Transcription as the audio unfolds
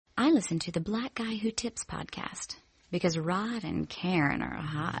I listen to the Black Guy Who Tips podcast because Rod and Karen are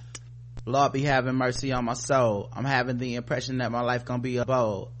hot. Lord be having mercy on my soul. I'm having the impression that my life gonna be a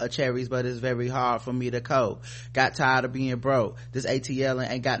bowl of cherries, but it's very hard for me to cope. Got tired of being broke. This ATL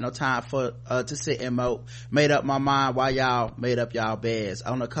ain't got no time for to sit and mope. Made up my mind while y'all made up y'all beds.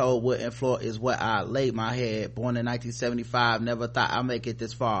 On the cold wooden floor is where I laid my head. Born in 1975, never thought I'd make it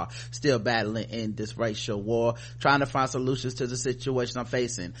this far. Still battling in this racial war, trying to find solutions to the situation I'm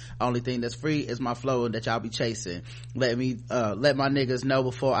facing. Only thing that's free is my flow that y'all be chasing. Let my niggas know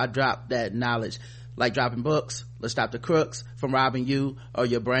before I drop that knowledge. Like dropping books, let's stop the crooks from robbing you or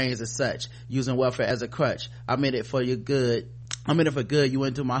your brains as such, using welfare as a crutch. I'm in it for your good. I'm in it for good. You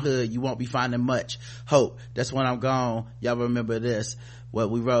into my hood, you won't be finding much hope. That's when I'm gone. Y'all remember this, what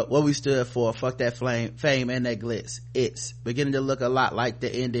we wrote, what we stood for. Fuck that fame and that glitz. It's beginning to look a lot like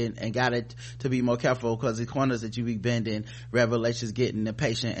the ending, and got it to be more careful because the corners that you be bending. Revelations getting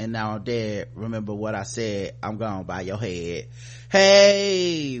impatient, and now I'm dead. Remember what I said, I'm gone by your head.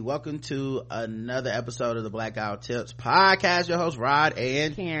 Hey, welcome to another episode of the Black Guy Who Tips podcast. Your host Rod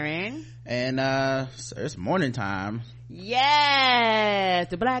and Karen, and so it's morning time. Yes,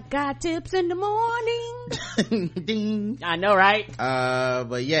 the Black Guy Tips in the morning. Ding. I know, right?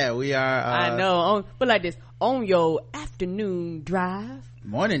 But yeah, we are I know, but like this, on your afternoon drive,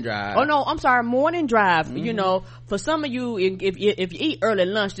 morning drive. Oh no, I'm sorry, morning drive. You know, for some of you, if you eat early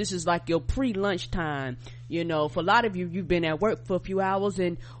lunch, this is like your pre-lunch time. You know, for a lot of you, you've been at work for a few hours,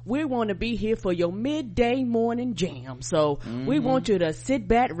 and we want to be here for your midday morning jam. So we want you to sit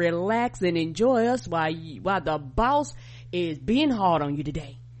back, relax, and enjoy us while the boss is being hard on you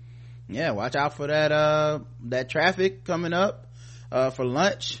today. Yeah, watch out for that traffic coming up for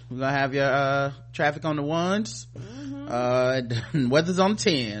lunch. We're gonna have your traffic on the ones, weather's on the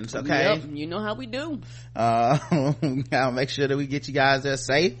tens. Okay, yep, you know how we do. I'll make sure that we get you guys there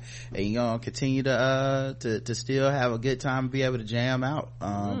safe, and you're gonna continue to still have a good time and be able to jam out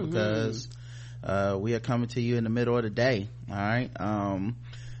because we are coming to you in the middle of the day. All right, don't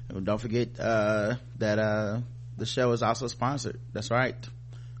forget that the show is also sponsored. That's right, the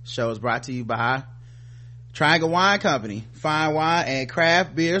show is brought to you by Triangle Wine Company, fine wine and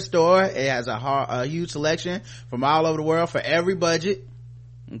craft beer store. It has a huge selection from all over the world for every budget.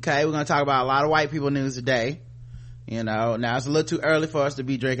 Okay, we're gonna talk about a lot of white people news today. You know, now it's a little too early for us to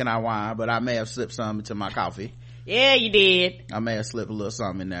be drinking our wine, but I may have slipped some into my coffee. Yeah, you did. I may have slipped a little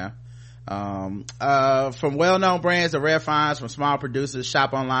something in there. From well-known brands to rare finds from small producers,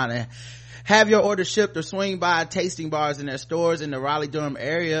 shop online and have your order shipped, or swing by tasting bars in their stores in the Raleigh-Durham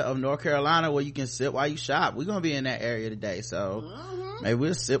area of North Carolina where you can sip while you shop. We're gonna be in that area today, so maybe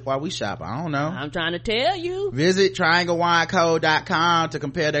we'll sip while we shop. I don't know. I'm trying to tell you. Visit trianglewinecode.com to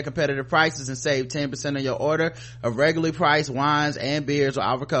compare their competitive prices and save 10% on your order of regularly priced wines and beers with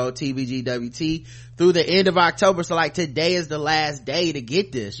offer code TBGWT through the end of October. So like today is the last day to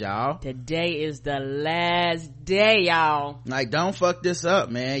get this, y'all. Today is the last day, y'all. Like, don't fuck this up,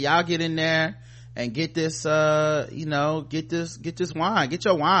 man. Y'all get in there and get this get this wine, get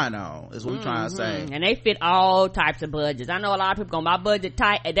your wine on, is what we're trying to say. And they fit all types of budgets. I know a lot of people gonna buy budget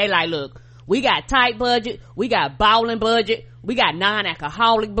tight, and they like, look, we got tight budget, we got bowling budget, we got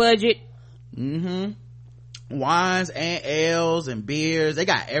non-alcoholic budget, wines and ales and beers. They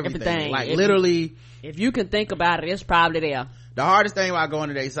got everything. Like, literally, if you can think about it, it's probably there. The hardest thing about going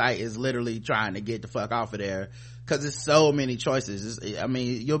to their site is literally trying to get the fuck off of there, because there's so many choices.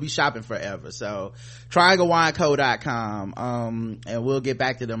 You'll be shopping forever. So trianglewinecode.com, and we'll get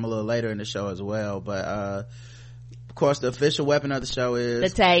back to them a little later in the show as well. But of course, the official weapon of the show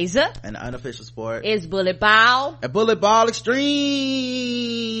is the taser, and the unofficial sport is bullet ball. A bullet ball extreme.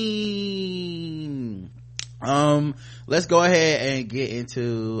 Let's go ahead and get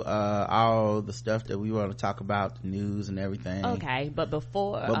into all the stuff that we want to talk about, the news and everything. Okay, but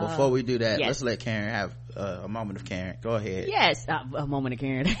before we do that, let's let Karen have a moment of Karen. Go ahead. Yes, a moment of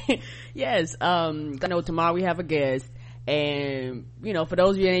Karen. Yes, I know tomorrow we have a guest, and you know, for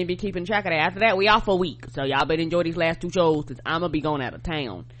those of you that ain't be keeping track of that, after that we off for a week, so y'all better enjoy these last two shows, because I'm gonna be going out of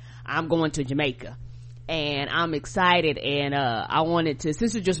town. I'm going to Jamaica, and I'm excited, and I wanted to,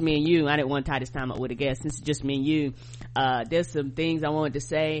 since it's just me and you, I didn't want to tie this time up with a guest. Since it's just me and you, there's some things I wanted to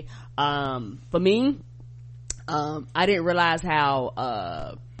say. For me, I didn't realize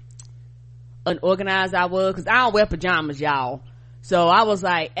how unorganized I was, because I don't wear pajamas, y'all. So I was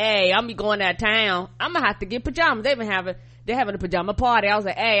like, hey, I'm be going out of town, I'm gonna have to get pajamas. They're having a pajama party. I was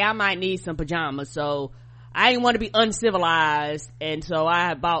like, hey, I might need some pajamas. So I didn't want to be uncivilized, and so I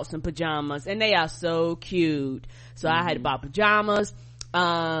had bought some pajamas, and they are so cute. So I had bought pajamas.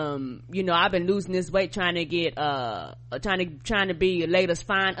 I've been losing this weight trying to get trying to be the latest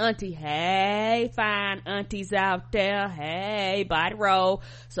fine auntie. Hey, fine aunties out there, hey, body roll.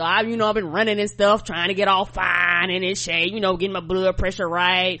 So I've been running and stuff, trying to get all fine and in shape, getting my blood pressure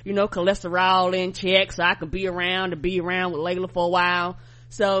right, cholesterol in check so I can be around with Layla for a while.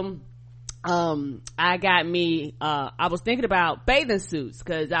 So I got me I was thinking about bathing suits,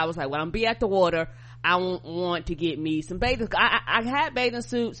 because I was like, when I'm be at the water, I want to get me some bathing. I had bathing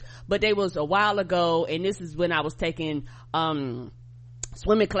suits, but they was a while ago, and this is when I was taking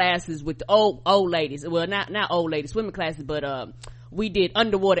swimming classes with the old ladies. Well, not old ladies swimming classes, but we did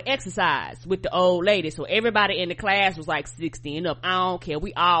underwater exercise with the old ladies. So everybody in the class was like 60 and up. I don't care,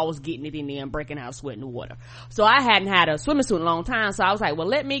 we all was getting it in there and breaking out sweat in the water. So I hadn't had a swimming suit in a long time, so I was like, well,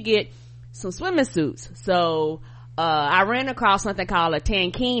 let me get some swimming suits. So I ran across something called a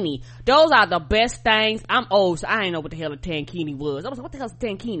tankini. Those are the best things. I'm old, so I didn't know what the hell a tankini was. I was like, what the hell's a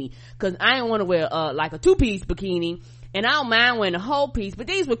tankini? Because I didn't want to wear like a 2-piece bikini, and I don't mind wearing a whole piece, but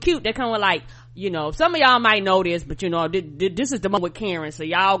these were cute. They kind of like, some of y'all might know this, but this is the one with Karen, so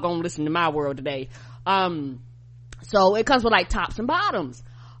y'all gonna listen to my world today. So it comes with like tops and bottoms.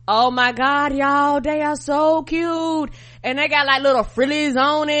 Oh my god, y'all, they are so cute, and they got like little frillies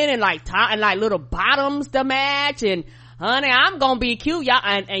on it, and like top and like little bottoms to match. And honey, I'm gonna be cute, y'all,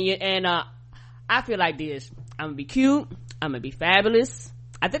 and I feel like this, I'm gonna be cute, I'm gonna be fabulous.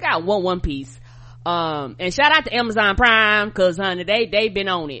 I think I want one piece. And shout out to Amazon Prime, because honey, they've been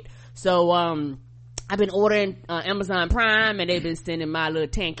on it. So I've been ordering Amazon Prime, and they've been sending my little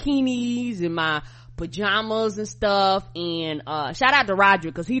tankinis and my pajamas and stuff. And shout out to Roger,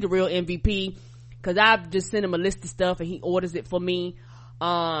 because he the real MVP, because I've just sent him a list of stuff and he orders it for me.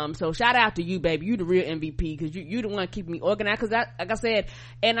 So shout out to you, baby, you the real MVP, because you the one keeping me organized. Because like I said,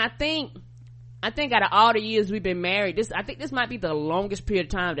 and I think out of all the years we've been married, I think this might be the longest period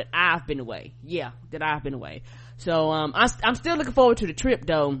of time that I've been away. So I'm still looking forward to the trip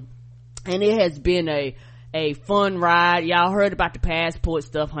though, and it has been a fun ride. Y'all heard about the passport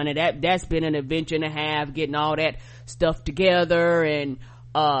stuff, honey. That's been an adventure and a half, getting all that stuff together. And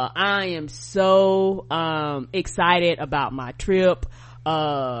I am so excited about my trip.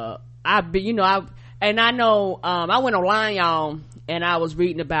 I've been, I know I went online, y'all, and I was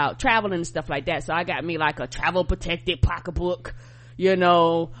reading about traveling and stuff like that. So I got me like a travel protected pocketbook,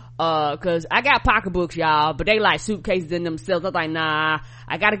 cause I got pocketbooks, y'all, but they like suitcases in themselves. I was like, nah,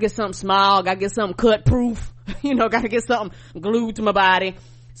 I gotta get something small, gotta get something cut proof, gotta get something glued to my body.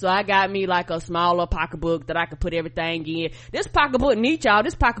 So I got me like a smaller pocketbook that I could put everything in. This pocketbook neat, y'all.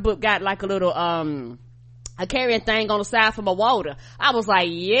 This pocketbook got like a little a carrying thing on the side for my water. I was like,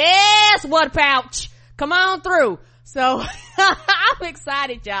 yes, water pouch, come on through. So I'm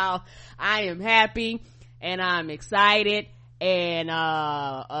excited, y'all. I am happy and I'm excited. And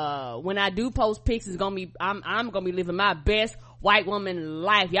when I do post pics, it's gonna be I'm gonna be living my best white woman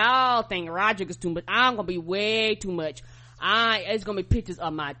life. Y'all think Roger is too much. I'm gonna be way too much. It's gonna be pictures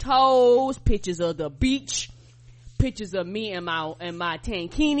of my toes, pictures of the beach, pictures of me and my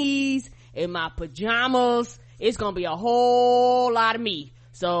tankinis and my pajamas. It's gonna be a whole lot of me.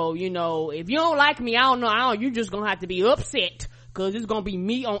 So if you don't like me, I don't know, you just gonna have to be upset, because it's gonna be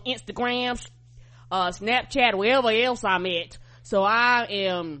me on Instagram, Snapchat, wherever else I'm at. So I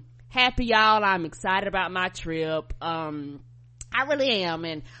am happy, y'all. I'm excited about my trip. I really am.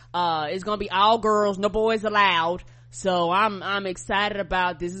 And it's gonna be all girls, no boys allowed. So I'm excited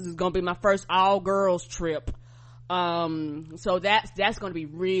about this. This is gonna be my first all girls trip. So that's gonna be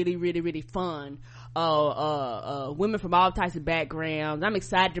really, really, really fun. Women from all types of backgrounds. I'm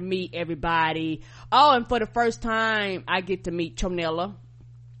excited to meet everybody. Oh, and for the first time I get to meet Chonella.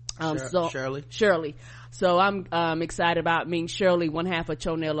 Shirley. So I'm excited about meeting Shirley, one half of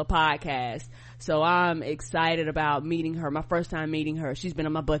Chonella podcast. So I'm excited about meeting her, my first time meeting her. She's been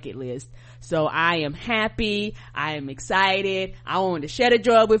on my bucket list. So I am happy, I am excited. I wanted to share the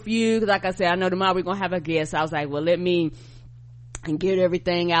joy with you, because like I said, I know tomorrow we're gonna have a guest. So I was like, well, let me get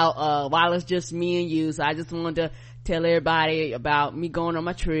everything out while it's just me and you. So I just wanted to tell everybody about me going on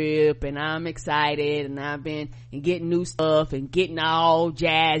my trip, and I'm excited, and I've been and getting new stuff and getting all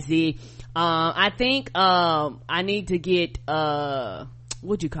jazzy. I think I need to get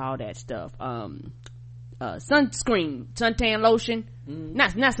what you call that stuff, sunscreen, suntan lotion,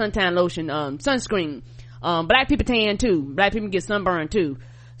 not suntan lotion, sunscreen. Black people tan too, black people get sunburned too.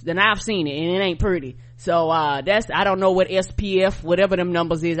 Then I've seen it and it ain't pretty. So I don't know what SPF, whatever them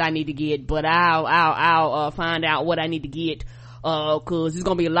numbers is, I need to get, but I'll find out what I need to get, cause there's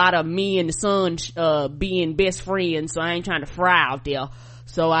gonna be a lot of me and the sun being best friends, so I ain't trying to fry out there.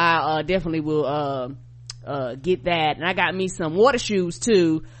 So I definitely will get that. And I got me some water shoes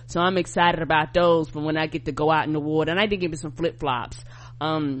too, so I'm excited about those for when I get to go out in the water. And I did give me some flip-flops.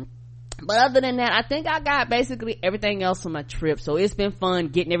 But other than that, I think I got basically everything else on my trip. So it's been fun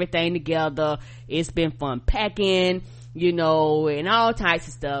getting everything together. It's been fun packing, and all types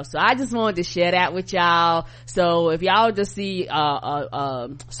of stuff. So I just wanted to share that with y'all. So if y'all just see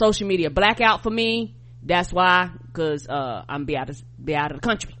social media blackout for me, that's why, because I'm be out of the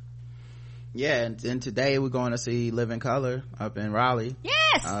country. Yeah, and today we're going to see Living Color up in Raleigh.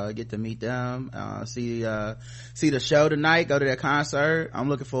 Yes. Get to meet them, see the show tonight, go to their concert. I'm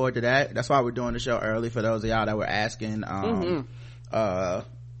looking forward to that. That's why we're doing the show early, for those of y'all that were asking, why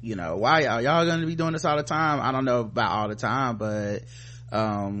are y'all gonna be doing this all the time? I don't know about all the time, but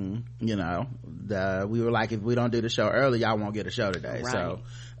we were like, if we don't do the show early, y'all won't get a show today. Right. So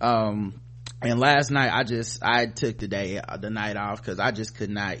and last night I took the night off because I just could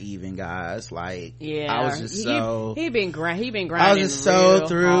not even, guys. Like, yeah, I was just he been grinding. I was just so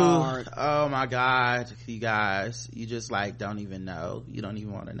through. Hard. Oh my god, you guys, you just like don't even know. You don't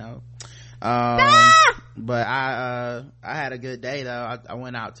even want to know. But I had a good day though. I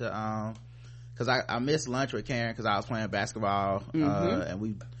went out to because I missed lunch with Karen because I was playing basketball, and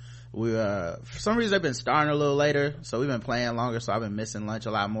we for some reason they've been starting a little later, so we've been playing longer, so I've been missing lunch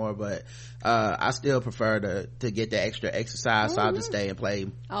a lot more. But I still prefer to get the extra exercise, so I'll just stay and play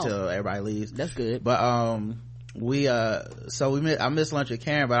till everybody leaves. That's good. But I missed lunch with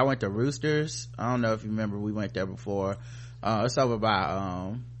Karen, but I went to Roosters. I don't know if you remember, we went there before. It's over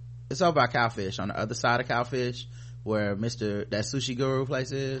by Cowfish, on the other side of Cowfish, where that Sushi Guru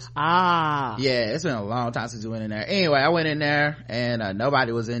place is. Yeah, it's been a long time since we went in there. Anyway, I went in there and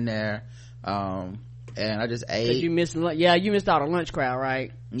nobody was in there, and I just ate. You missed you missed all the lunch crowd,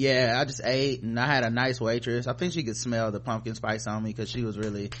 right? Yeah, I just ate, and I had a nice waitress. I think she could smell the pumpkin spice on me because she was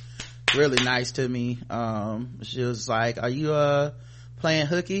really really nice to me. She was like, are you playing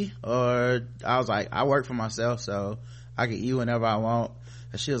hooky? Or I was like, I work for myself, so I can eat whenever I want.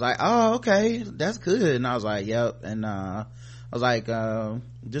 And she was like, oh, okay, that's good. And I was like, yep. And I was like,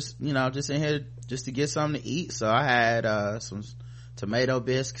 just in here just to get something to eat. So I had some tomato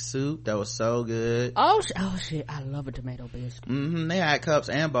bisque soup that was so good. Oh shit, I love a tomato bisque. They had cups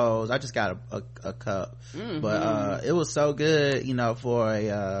and bowls. I just got a cup, but it was so good, for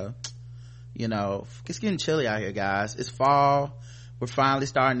it's getting chilly out here, guys. It's fall. We're finally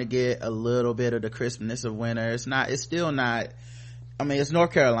starting to get a little bit of the crispness of winter. It's still not, it's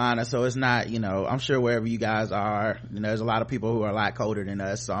North Carolina, so it's not, I'm sure wherever you guys are, there's a lot of people who are a lot colder than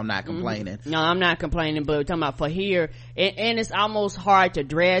us, so I'm not complaining. No, I'm not complaining, but we're talking about for here, and it's almost hard to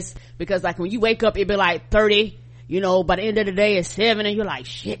dress, because like when you wake up, it'd be like 30, by the end of the day it's 7, and you're like,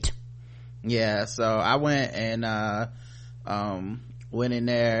 shit. Yeah, so I went and, went in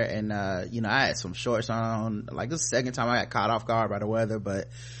there and, I had some shorts on. Like, this is the second time I got caught off guard by the weather, but,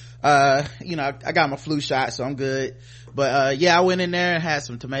 I got my flu shot, so I'm good. But I went in there and had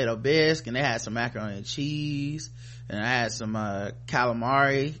some tomato bisque, and they had some macaroni and cheese, and I had some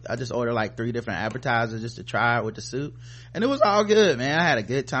calamari. I just ordered like 3 different appetizers just to try it with the soup, and it was all good, man. I had a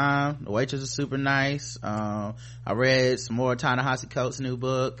good time. The waitress was super nice. I read some more Ta-Nehisi Coates' new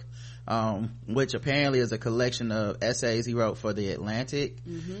book, which apparently is a collection of essays he wrote for the Atlantic.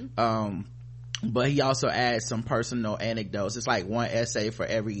 But he also adds some personal anecdotes. It's like one essay for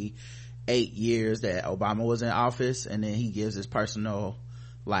every 8 years that Obama was in office, and then he gives his personal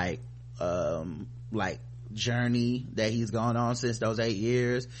like journey that he's gone on since those 8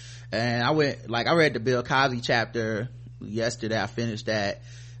 years. And I read the Bill Cosby chapter yesterday. I finished that.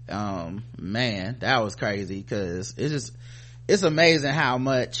 Man, that was crazy, because it's amazing how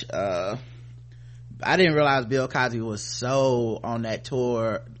much I didn't realize Bill Cosby was so on that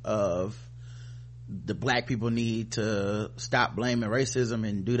tour of the black people need to stop blaming racism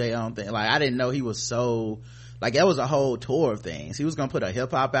and do their own thing. Like, I didn't know he was so, like, that was a whole tour of things. He was gonna put a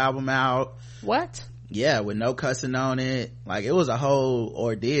hip-hop album out. What? Yeah, with no cussing on it. Like, it was a whole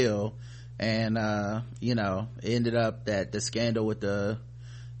ordeal. And it ended up that the scandal with the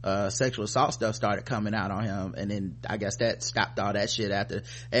sexual assault stuff started coming out on him, and then I guess that stopped all that shit after.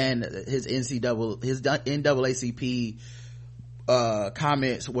 And his NAACP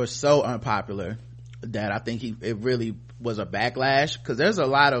comments were so unpopular that I think it really was a backlash, because there's a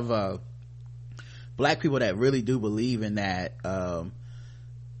lot of black people that really do believe in that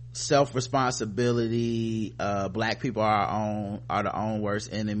self-responsibility, black people are the own worst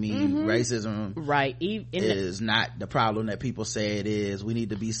enemy. Racism right is not the problem that people say it is. We need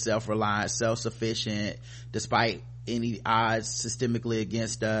to be self-reliant, self-sufficient despite any odds systemically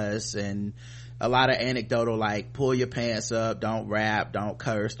against us. And a lot of anecdotal, like, pull your pants up, don't rap, don't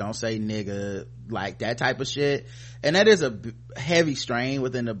curse, don't say nigga, like that type of shit. And that is a heavy strain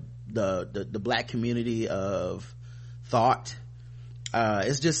within the black community of thought.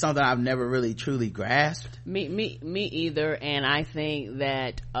 It's just something I've never really truly grasped. Me either. And I think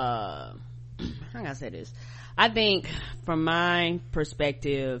that how can I say this? I think from my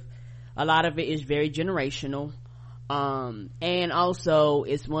perspective, a lot of it is very generational. And also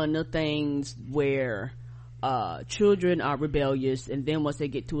it's one of the things where children are rebellious, and then once they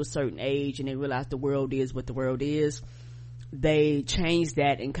get to a certain age and they realize the world is what the world is, they change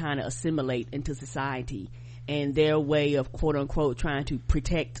that and kind of assimilate into society. And their way of quote unquote trying to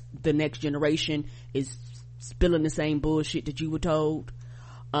protect the next generation is spilling the same bullshit that you were told,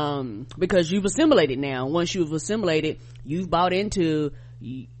 because you've assimilated. Now once you've assimilated, you've bought into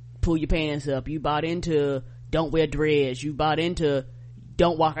pull your pants up, you bought into don't wear dreads, you bought into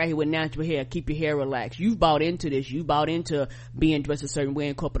don't walk out here with natural hair, keep your hair relaxed. You bought into this. You bought into being dressed a certain way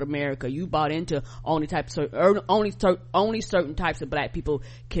in corporate America. You bought into only certain types of black people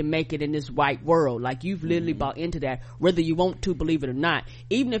can make it in this white world. Like, you've literally bought into that, whether you want to believe it or not.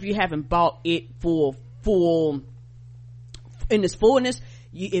 Even if you haven't bought it in its fullness,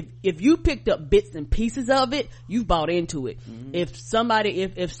 if you picked up bits and pieces of it, you bought into it. If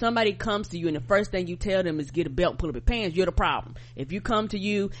somebody comes to you and the first thing you tell them is get a belt, pull up your pants, you're the problem. If you come to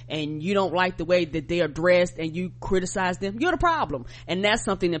you and you don't like the way that they are dressed and you criticize them, you're the problem. And that's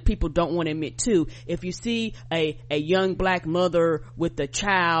something that people don't want to admit too. If you see a young black mother with a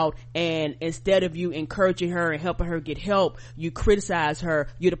child, and instead of you encouraging her and helping her get help, you criticize her,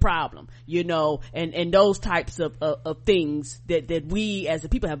 you're the problem. You know, and those types of things that we as the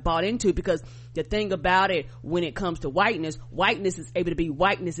people have bought into. Because the thing about it, when it comes to whiteness is able to be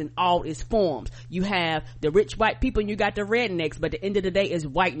whiteness in all its forms. You have the rich white people and you got the rednecks, but at the end of the day is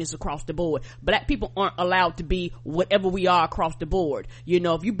whiteness across the board. Black people aren't allowed to be whatever we are across the board. You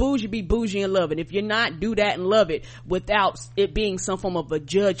know, if you bougie, be bougie and love it. If you're not, do that and love it without it being some form of a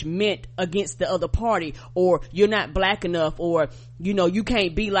judgment against the other party, or you're not black enough, or you know, you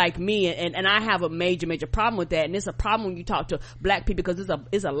can't be like me. And I have a major problem with that. And it's a problem when you talk to black people, because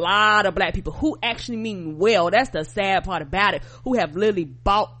it's a lot of black people who actually mean well. That's the sad part about it, who have literally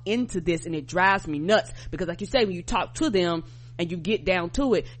bought into this, and it drives me nuts. Because like you say, when you talk to them and you get down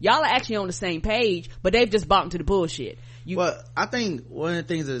to it, y'all are actually on the same page, but they've just bought into the bullshit. Well, I think one of the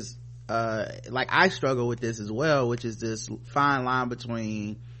things is, like, I struggle with this as well, which is this fine line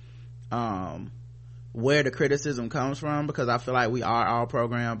between, where the criticism comes from, because I feel like we are all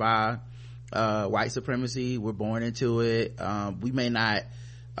programmed by white supremacy. We're born into it. We may not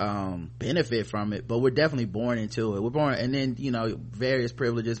benefit from it, but we're definitely born into it. We're born, and then, you know, various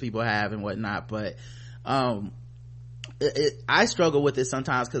privileges people have and whatnot. But I struggle with it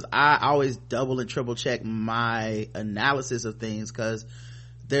sometimes, because I always double and triple check my analysis of things, because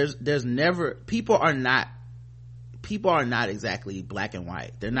there's never, people are not exactly black and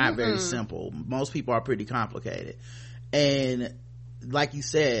white. They're not very simple. Most people are pretty complicated. And like you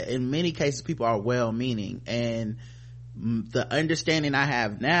said, in many cases people are well-meaning, and the understanding I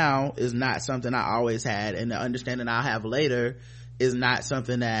have now is not something I always had, and the understanding I'll have later is not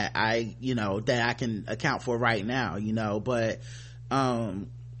something that I can account for right now, you know. But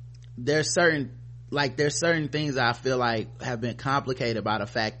there's certain things I feel like have been complicated by the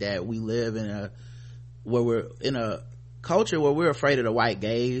fact that we live we're in a culture where we're afraid of the white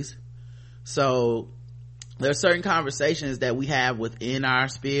gaze. So there are certain conversations that we have within our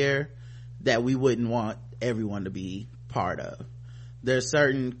sphere that we wouldn't want everyone to be part of. There's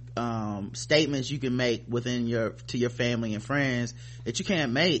certain statements you can make to your family and friends that you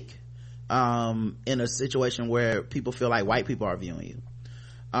can't make in a situation where people feel like white people are viewing you.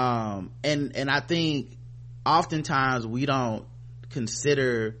 And I think oftentimes we don't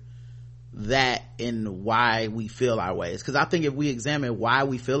consider that in why we feel our ways, because I think if we examine why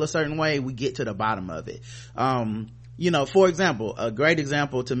we feel a certain way, we get to the bottom of it. For example, a great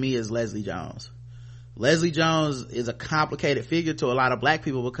example to me is Leslie Jones. Leslie Jones is a complicated figure to a lot of black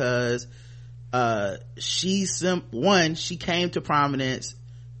people, because she came to prominence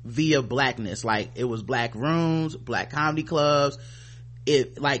via blackness. Like, it was black rooms, black comedy clubs.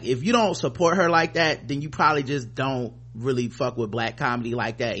 If you don't support her like that, then you probably just don't really fuck with black comedy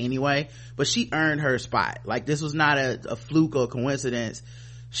like that anyway. But she earned her spot. Like, this was not a fluke or coincidence.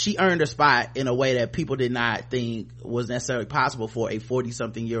 she earned her spot in a way that people did not think was necessarily possible for a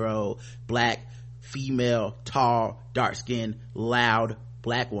 40-something-year-old black female, tall, dark-skinned, loud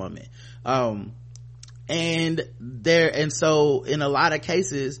black woman. And so in a lot of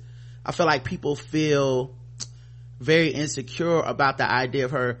cases, I feel like people feel very insecure about the idea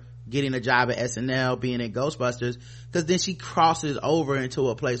of her getting a job at SNL, being in Ghostbusters, because then she crosses over into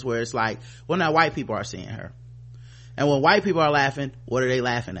a place where it's like, well, now white people are seeing her. And when white people are laughing, what are they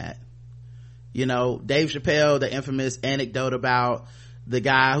laughing at? You know, Dave Chappelle, the infamous anecdote about the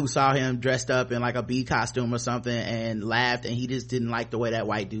guy who saw him dressed up in like a bee costume or something and laughed, and he just didn't like the way that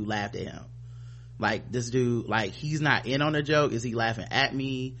white dude laughed at him. Like, this dude, like, he's not in on the joke. Is he laughing at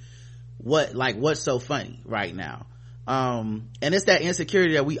me? What's so funny right now? And it's that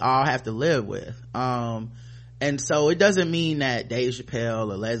insecurity that we all have to live with. And so it doesn't mean that Dave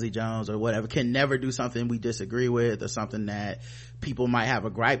Chappelle or Leslie Jones or whatever can never do something we disagree with or something that people might have a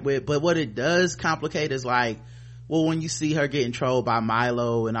gripe with. But what it does complicate is like, well, when you see her getting trolled by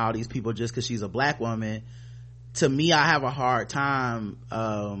Milo and all these people just because she's a black woman, to me, I have a hard time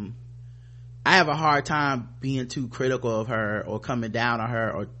being too critical of her or coming down on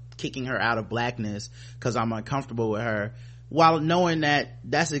her or kicking her out of blackness because I'm uncomfortable with her, while knowing that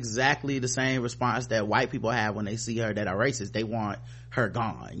that's exactly the same response that white people have when they see her that are racist. They want her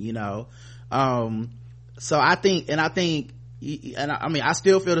gone, you know. So I mean, I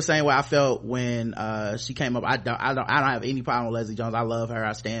still feel the same way I felt when she came up. I don't have any problem with Leslie Jones. I love her.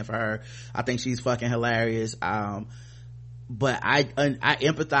 I stand for her. I think she's fucking hilarious. But I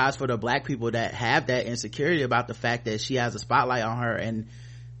empathize for the black people that have that insecurity about the fact that she has a spotlight on her, and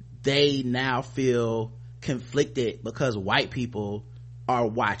they now feel conflicted because white people are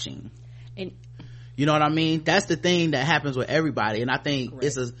watching. And you know what I mean? That's the thing that happens with everybody. And I think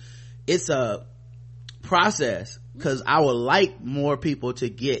it's a process, because I would like more people to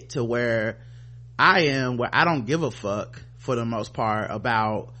get to where I am, where I don't give a fuck for the most part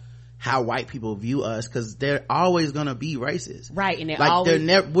about how white people view us, because they're always gonna be racist, right?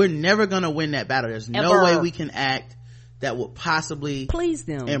 And we're never gonna win that battle. There's no way we can act that would possibly please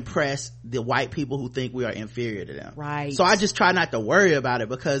them, impress the white people who think we are inferior to them, right? So I just try not to worry about it,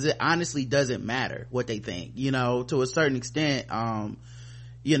 because it honestly doesn't matter what they think, you know, to a certain extent.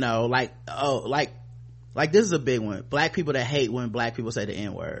 You know, like this is a big one. Black people that hate when black people say the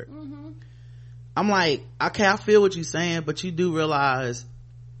N-word. Mm-hmm. I'm like, okay, I feel what you're saying, but you do realize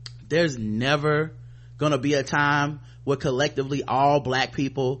there's never gonna be a time where collectively all black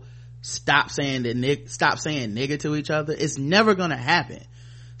people stop saying nigga to each other. It's never gonna happen.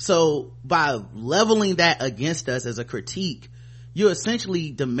 So by leveling that against us as a critique, you're essentially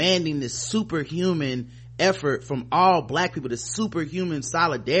demanding this superhuman effort from all black people, this superhuman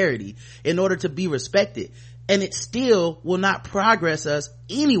solidarity in order to be respected. And it still will not progress us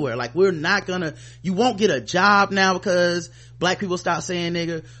anywhere. Like, you won't get a job now because black people stop saying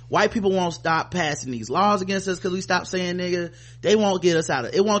nigga. White people won't stop passing these laws against us because we stop saying nigga. It won't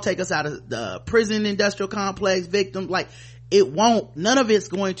take us out of the prison industrial complex victim. Like, none of it's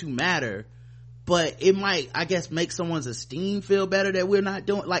going to matter, but it might, I guess, make someone's esteem feel better that we're not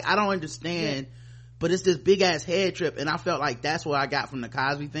doing, like, I don't understand, but it's this big ass head trip. And I felt like that's what I got from the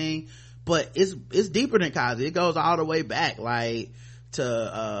Cosby thing. But it's deeper than Cosby. It goes all the way back, like,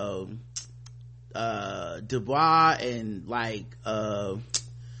 to Du Bois and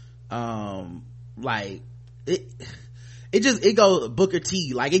it goes Booker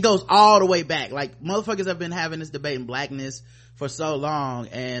T. Like, it goes all the way back. Like, motherfuckers have been having this debate in blackness for so long,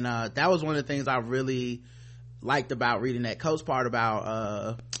 and that was one of the things I really liked about reading that Coates part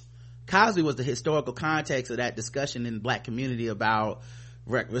about Cosby, was the historical context of that discussion in the black community about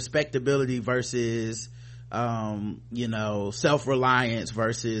respectability versus you know, self-reliance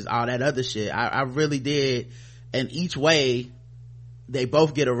versus all that other shit. I really did, and each way they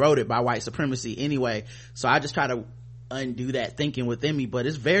both get eroded by white supremacy anyway. So I just try to undo that thinking within me, but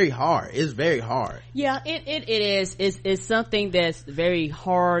it's very hard. Yeah, it is. It's something that's very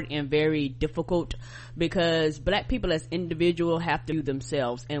hard and very difficult, because black people as individuals have to do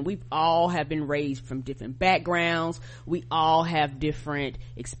themselves, and we all have been raised from different backgrounds. We all have different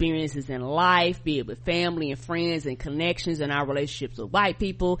experiences in life, be it with family and friends and connections, and our relationships with white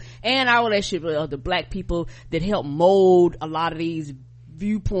people and our relationship with other black people that help mold a lot of these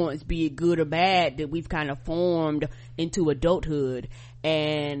viewpoints, be it good or bad, that we've kind of formed into adulthood.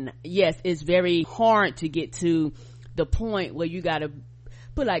 And yes, it's very hard to get to the point where you gotta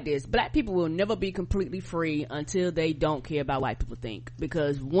put like this: black people will never be completely free until they don't care about what white people think,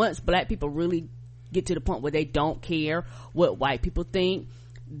 because once black people really get to the point where they don't care what white people think,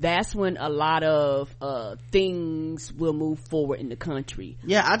 that's when a lot of things will move forward in the country.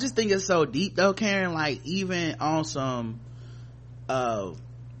 Yeah, I just think it's so deep though, Karen. Like even on some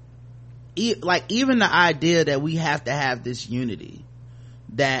like even the idea that we have to have this unity,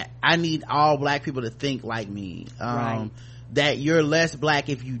 that I need all black people to think like me, right. that you're less black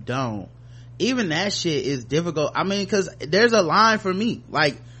if you don't, even that shit is difficult. I mean, because there's a line for me,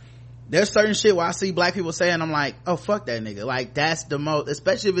 like there's certain shit where I see black people say and I'm like, oh fuck that nigga, like that's the most,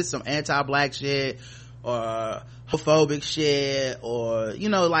 especially if it's some anti-black shit or homophobic shit or you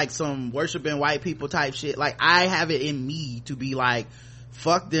know, like some worshiping white people type shit. Like I have it in me to be like,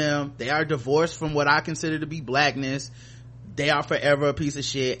 fuck them, they are divorced from what I consider to be blackness, they are forever a piece of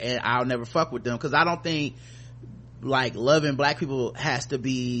shit, and I'll never fuck with them. Because I don't think like loving black people has to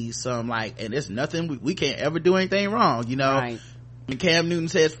be some like, and it's nothing, we can't ever do anything wrong, you know. Right. When Cam Newton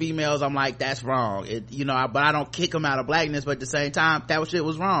says females, I'm like, that's wrong, you know. But I don't kick him out of blackness, but at the same time that shit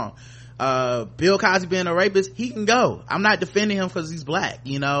was wrong. Bill Cosby being a rapist, he can go, I'm not defending him because he's black,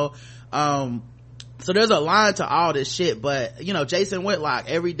 you know. So there's a line to all this shit, but you know, Jason Whitlock,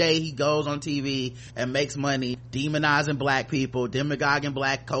 every day he goes on TV and makes money demonizing black people, demagoguing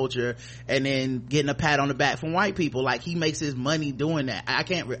black culture, and then getting a pat on the back from white people. Like he makes his money doing that. I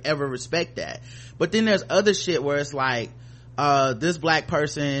can't ever respect that. But then there's other shit where it's like, this black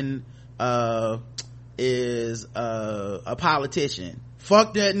person is a politician,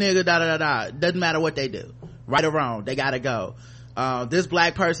 fuck that nigga, da da da da, doesn't matter what they do, right or wrong, they gotta go. This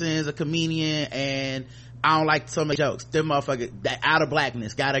black person is a comedian and I don't like some of the jokes, them motherfuckers that out of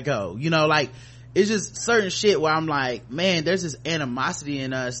blackness gotta go, you know. Like it's just certain shit where I'm like, man, there's this animosity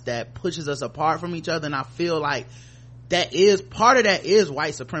in us that pushes us apart from each other, and I feel like that is part of that is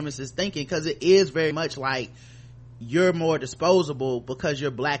white supremacist thinking, because it is very much like you're more disposable because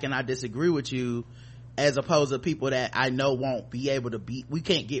you're black and I disagree with you, as opposed to people that I know won't be able to be, we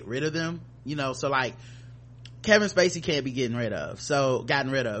can't get rid of them, you know. So like Kevin Spacey can't be gotten rid of,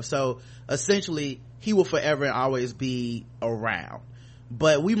 so essentially he will forever and always be around.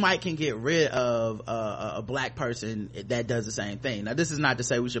 But we might can get rid of a black person that does the same thing. Now this is not to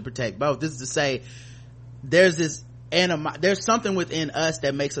say we should protect both, this is to say there's this there's something within us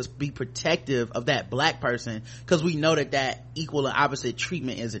that makes us be protective of that black person, because we know that equal and opposite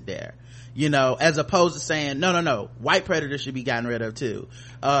treatment isn't there, you know, as opposed to saying no, white predators should be gotten rid of too,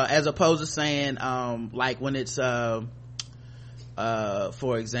 as opposed to saying like when it's for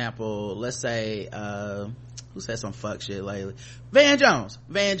example, let's say who said some fuck shit lately, Van Jones.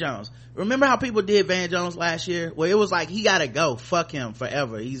 Remember how people did Van Jones last year, where it was like he gotta go, fuck him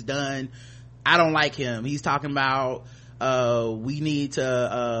forever, he's done, I don't like him, he's talking about we need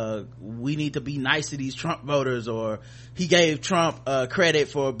to be nice to these Trump voters, or he gave Trump credit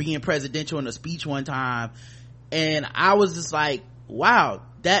for being presidential in a speech one time, and I was just like, wow,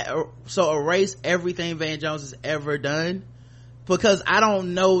 that so erase everything Van Jones has ever done, because I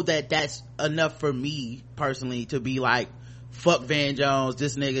don't know that that's enough for me personally to be like, fuck Van Jones,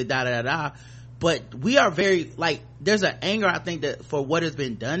 this nigga, da da da. But we are very like, there's an anger I think that for what has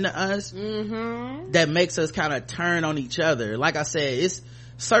been done to us, that makes us kind of turn on each other. Like I said, it's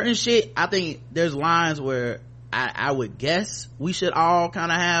certain shit, I think there's lines where I would guess we should all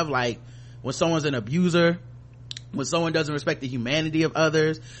kind of have, like when someone's an abuser, when someone doesn't respect the humanity of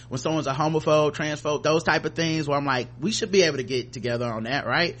others, when someone's a homophobe, transphobe, those type of things, where I'm like, we should be able to get together on that,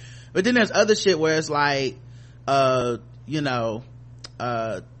 right? But then there's other shit where it's like you know,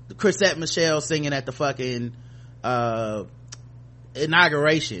 Chrisette Michele singing at the fucking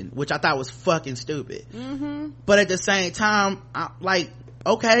inauguration, which I thought was fucking stupid. But at the same time, I'm like,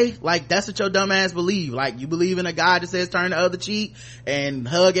 okay, like that's what your dumb ass believe, like you believe in a God that says turn the other cheek and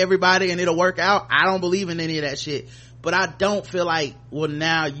hug everybody and it'll work out. I don't believe in any of that shit, but I don't feel like, well,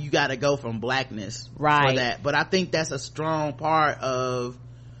 now you gotta go from blackness right for that. But I think that's a strong part of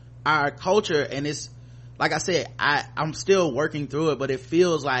our culture, and it's like I said, I'm still working through it, but it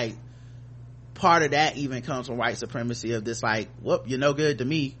feels like part of that even comes from white supremacy, of this like, whoop, you're no good to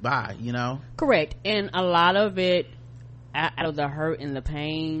me, bye, you know. Correct. And a lot of it, out of the hurt and the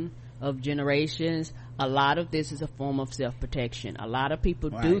pain of generations, a lot of this is a form of self-protection. A lot of people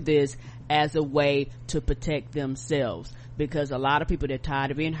do this as a way to protect themselves, because a lot of people, they're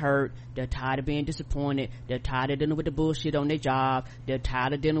tired of being hurt, they're tired of being disappointed, they're tired of dealing with the bullshit on their job, they're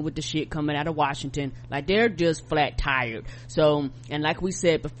tired of dealing with the shit coming out of Washington, like they're just flat tired. So, and like we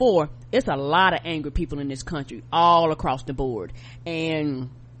said before, it's a lot of angry people in this country all across the board, and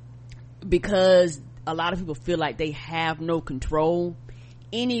because a lot of people feel like they have no control,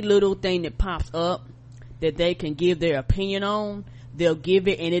 any little thing that pops up that they can give their opinion on, they'll give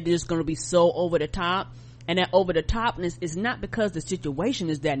it, and it is going to be so over the top. And that over the topness is not because the situation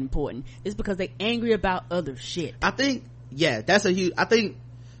is that important. It's because they angry about other shit. I think, yeah, that's a huge, I think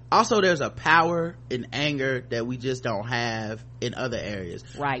also there's a power in anger that we just don't have in other areas.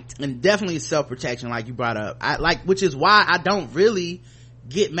 Right. And definitely self-protection, like you brought up. Which is why I don't really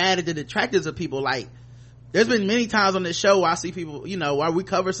get mad at the detractors of people. Like, there's been many times on this show where I see people, you know, while we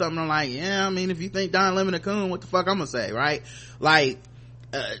cover something, I'm like, yeah, I mean, if you think Don Lemon a coon, what the fuck I'm gonna say, right? Like,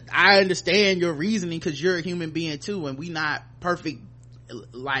 I understand your reasoning because you're a human being too, and we not perfect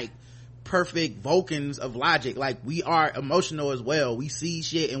Vulcans of logic. Like, we are emotional as well. We see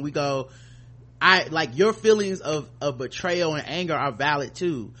shit and we go, your feelings of betrayal and anger are valid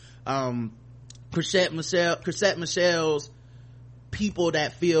too. Chrisette Michelle's people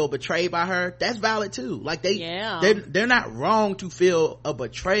that feel betrayed by her, that's valid too. Like, they're not wrong to feel a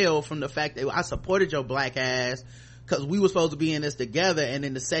betrayal from the fact that I supported your black ass because we were supposed to be in this together, and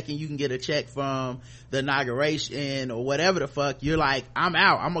then the second you can get a check from the inauguration or whatever the fuck, you're like, I'm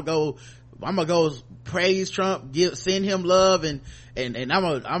out. I'm gonna go praise Trump, send him love, and I'm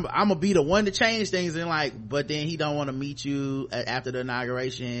gonna be the one to change things. And like, but then he don't want to meet you after the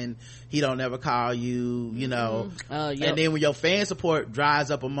inauguration. He don't never call you, you know. Yep. And then when your fan support dries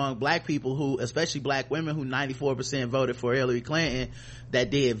up among black people who, especially black women who 94% voted for Hillary Clinton, that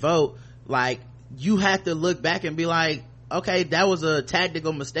did vote, like, you have to look back and be like, okay, that was a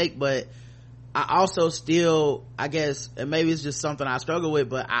tactical mistake, but I also still, I guess, and maybe it's just something I struggle with,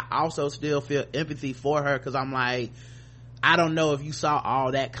 but I also still feel empathy for her, because I'm like, I don't know if you saw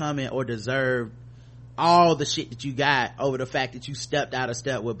all that coming or deserved all the shit that you got over the fact that you stepped out of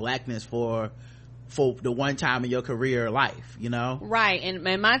step with blackness for the one time in your career or life, you know? Right.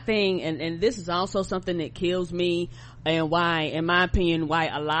 And my thing, and this is also something that kills me, and why, in my opinion, why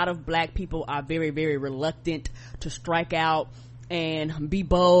a lot of black people are very, very reluctant to strike out and be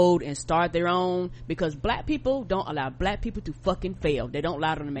bold and start their own, because black people don't allow black people to fucking fail. They don't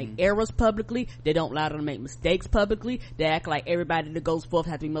allow them to make errors publicly. They don't allow them to make mistakes publicly. They act like everybody that goes forth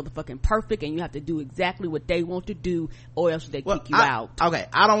has to be motherfucking perfect, and you have to do exactly what they want to do, or else they kick you out. Okay,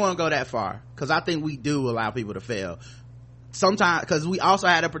 I don't want to go that far, because I think we do allow people to fail sometimes, because we also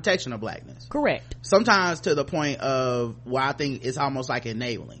had a protection of blackness. Correct. Sometimes to the point of where I think it's almost like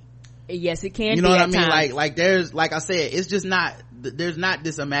enabling. Yes, it can. You know what I mean? Like there's, like I said, it's just not, there's not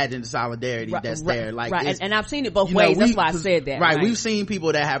this imagined solidarity that's there. Like, right. And I've seen it both ways. That's why I said that. Right. We've seen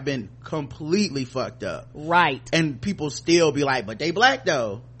people that have been completely fucked up. Right. And people still be like, but they black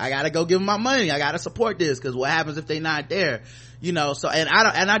though. I gotta go give them my money. I gotta support this, because what happens if they not there? You know, so, and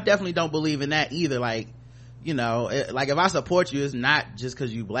I definitely don't believe in that either. Like, you know, like if I support you, it's not just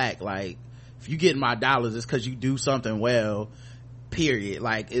because you black. Like, if you get my dollars, it's because you do something well, period.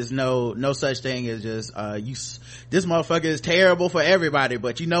 Like, it's no such thing as just this motherfucker is terrible for everybody,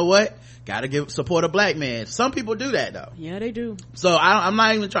 but you know what, gotta support a black man. Some people do that though. Yeah, they do. So I'm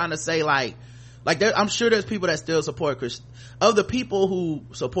not even trying to say like I'm sure there's people that still support Chris. Of the people who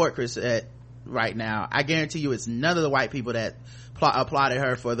support Chrisette right now, I guarantee you it's none of the white people that applauded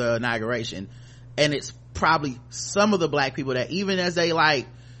her for the inauguration, and it's probably some of the black people that, even as they like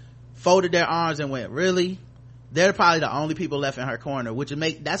folded their arms and went, really, they're probably the only people left in her corner, which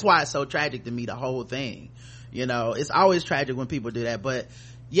that's why it's so tragic to me, the whole thing. You know, it's always tragic when people do that. But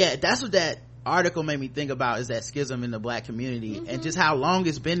yeah, that's what that article made me think about, is that schism in the black community, and just how long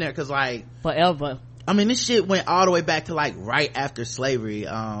it's been there. Because like, forever. I mean, this shit went all the way back to like right after slavery.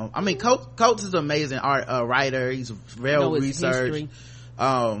 I mean, Coates is an amazing writer. He's real researched.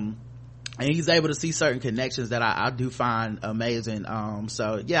 And he's able to see certain connections that I do find amazing.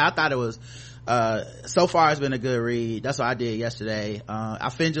 So yeah, I thought it was, so far it's been a good read. That's what I did yesterday. I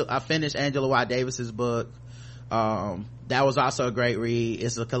finished Angela Y Davis's book. That was also a great read.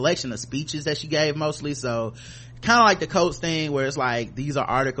 It's a collection of speeches that she gave mostly, so kind of like the Coates thing, where it's like, these are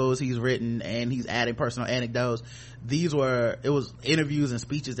articles he's written and he's adding personal anecdotes. It was interviews and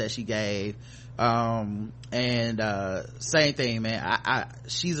speeches that she gave. Same thing, man.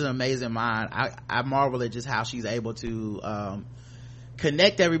 She's an amazing mind. I marvel at just how she's able to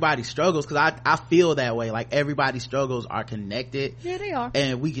connect everybody's struggles, because I feel that way. Like, everybody's struggles are connected. Yeah, they are.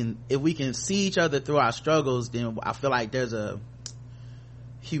 And if we can see each other through our struggles, then I feel like there's a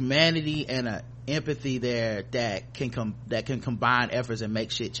humanity and a empathy there that can combine efforts and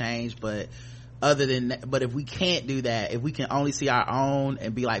make shit change. But if we can't do that, if we can only see our own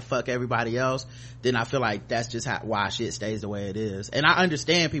and be like, fuck everybody else, then I feel like that's just why shit stays the way it is. And I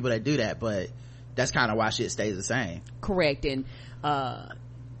understand people that do that, but that's kind of why shit stays the same. Correct. And I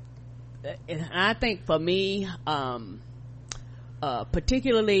think for me,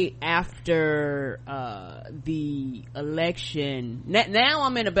 particularly after the election, now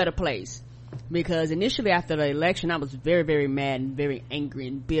I'm in a better place. because initially after the election I was very, very mad and very angry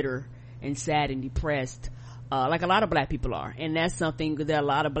and bitter and sad and depressed, like a lot of black people are. And that's something that a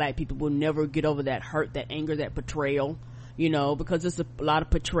lot of black people will never get over, that hurt, that anger, that betrayal, you know, because there's a lot of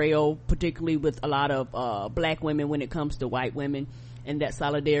betrayal, particularly with a lot of black women when it comes to white women, and that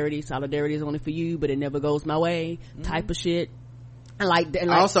solidarity is only for you but it never goes my way type of shit. And like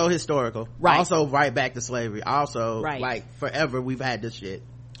also historical, right, also right back to slavery, also right, like forever we've had this shit,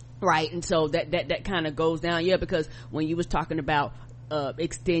 right. And so that kind of goes down, yeah, because when you was talking about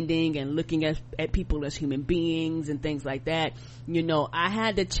extending and looking at people as human beings and things like that, you know, I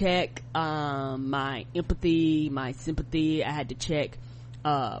had to check my empathy, my sympathy. I had to check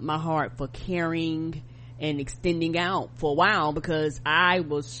my heart for caring and extending out for a while, because I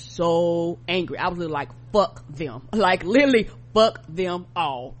was so angry. I was like, fuck them, like literally fuck them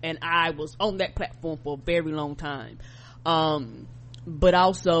all. And I was on that platform for a very long time. But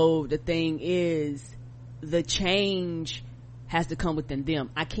also the thing is, the change has to come within them.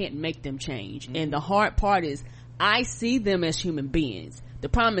 I can't make them change. And the hard part is, I see them as human beings. The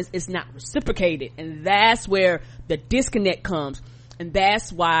problem is it's not reciprocated, and that's where the disconnect comes, and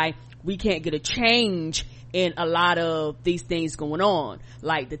that's why we can't get a change in a lot of these things going on.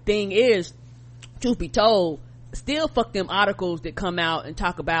 Like, the thing is, truth be told, still fuck them articles that come out and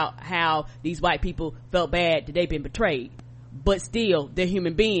talk about how these white people felt bad that they've been betrayed, but still they're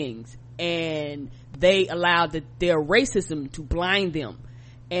human beings, and they allowed their racism to blind them.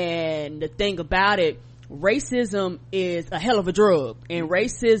 And the thing about it, racism is a hell of a drug, and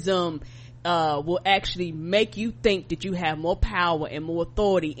racism will actually make you think that you have more power and more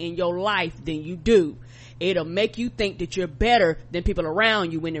authority in your life than you do. It'll make you think that you're better than people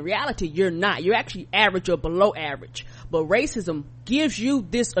around you, when in reality you're not. You're actually average or below average. But racism gives you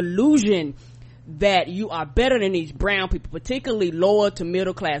this illusion that you are better than these brown people, particularly lower to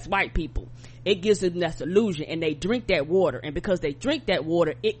middle class white people. It gives them that illusion, and they drink that water, and because they drink that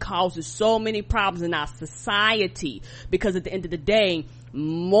water, it causes so many problems in our society, because at the end of the day,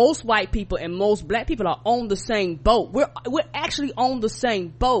 most white people and most black people are on the same boat. We're actually on the same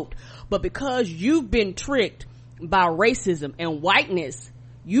boat, but because you've been tricked by racism and whiteness,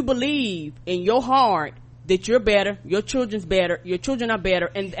 you believe in your heart that you're better, your children are better,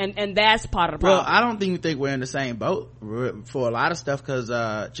 and that's part of the problem. Well, I don't think we're in the same boat for a lot of stuff, because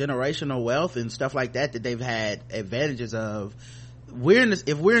generational wealth and stuff like that they've had advantages of.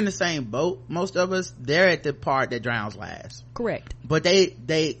 If we're in the same boat, most of us, they're at the part that drowns last. Correct. But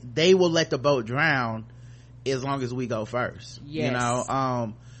they will let the boat drown as long as we go first. Yes. You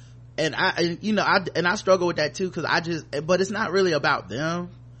know, and I struggle with that too, but it's not really about them,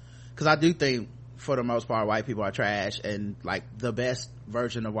 because I do think for the most part white people are trash, and like the best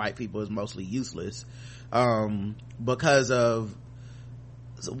version of white people is mostly useless because of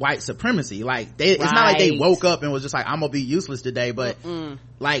white supremacy. Like it's not like they woke up and was just like, I'm gonna be useless today, but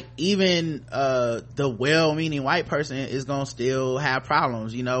like even the well-meaning white person is gonna still have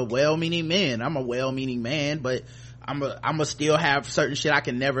problems. You know, well-meaning men, I'm a well-meaning man, but I'm gonna still have certain shit I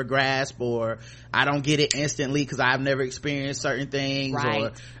can never grasp, or I don't get it instantly because I've never experienced certain things,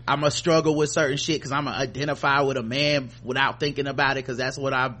 or I'm gonna struggle with certain shit because I'm gonna identify with a man without thinking about it because that's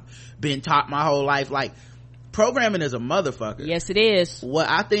what I've been taught my whole life. Like, programming is a motherfucker. Yes, it is. What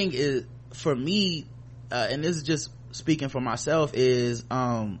I think is, for me, and this is just speaking for myself, is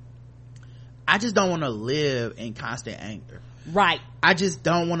I just don't want to live in constant anger. Right. I just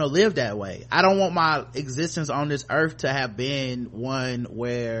don't want to live that way. I don't want my existence on this earth to have been one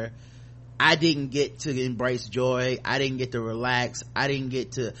where I didn't get to embrace joy. I didn't get to relax. I didn't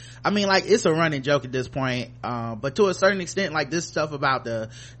get to, I mean, like, it's a running joke at this point, but to a certain extent, like this stuff about the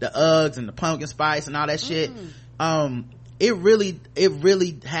Uggs and the pumpkin spice and all that shit, it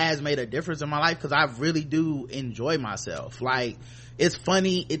really has made a difference in my life, because I really do enjoy myself. Like, it's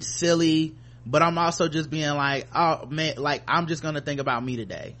funny, it's silly, but I'm also just being like, oh man, like, I'm just gonna think about me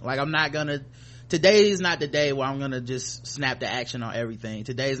today. Like, today is not the day where I'm gonna just snap the action on everything.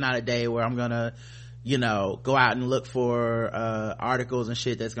 Today is not a day where I'm gonna, you know, go out and look for articles and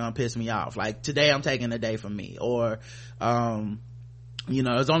shit that's gonna piss me off. Like, today I'm taking a day for me, or you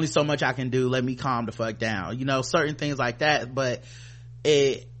know, there's only so much I can do, let me calm the fuck down, you know, certain things like that. But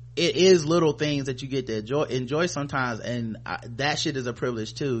it is little things that you get to enjoy sometimes, and that shit is a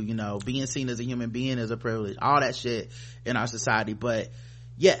privilege too, you know. Being seen as a human being is a privilege, all that shit in our society. But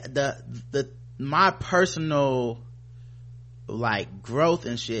yeah, my personal like growth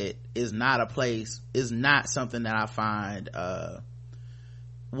and shit is not something that I find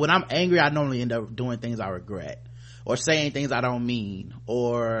when I'm angry. I normally end up doing things I regret, or saying things I don't mean,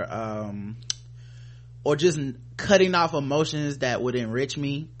 or or just cutting off emotions that would enrich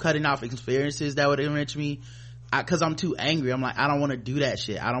me, cutting off experiences that would enrich me, because I'm too angry. I'm like, I don't want to do that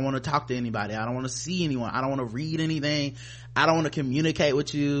shit. I don't want to talk to anybody. I don't want to see anyone. I don't want to read anything. I don't want to communicate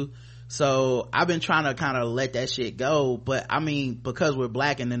with you. So I've been trying to kind of let that shit go. But I mean, because we're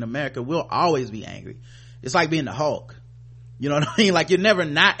black and in America, we'll always be angry. It's like being the Hulk. You know what I mean? Like, you're never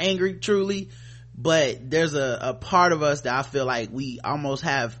not angry truly, but there's a part of us that I feel like we almost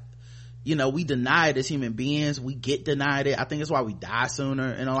have, you know, we deny it as human beings. We get denied it. I think that's why we die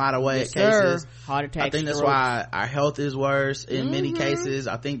sooner in a lot of ways. Yes, heart attack. I think that's why our health is worse in many cases.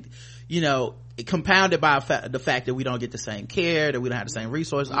 I think, you know, compounded by the fact that we don't get the same care, that we don't have the same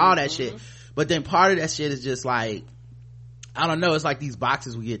resources, all that shit. But then part of that shit is just like, I don't know, it's like these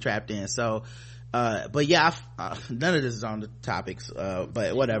boxes we get trapped in. So but yeah, none of this is on the topics,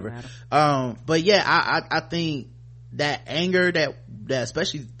 but whatever. But yeah, I think that anger that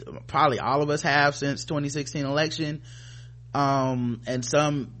especially probably all of us have since 2016 election, and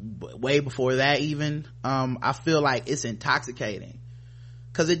some way before that even, I feel like it's intoxicating,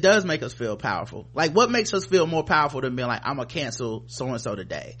 because it does make us feel powerful. Like, what makes us feel more powerful than being like, I'm gonna cancel so and so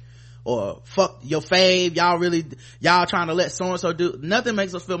today, or fuck your fave, y'all trying to let so and so do. Nothing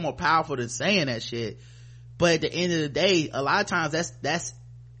makes us feel more powerful than saying that shit. But at the end of the day, a lot of times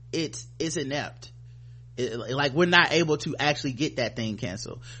it's inept. Like, we're not able to actually get that thing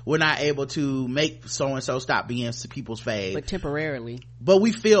canceled. We're not able to make so and so stop being people's fave, but temporarily. But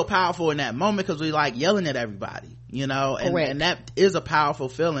we feel powerful in that moment because we like yelling at everybody, you know. And that is a powerful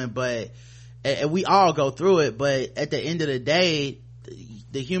feeling, but and we all go through it. But at the end of the day,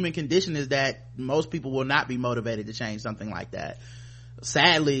 the human condition is that most people will not be motivated to change something like that.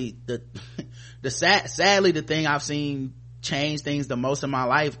 Sadly, sadly the thing I've seen change things the most in my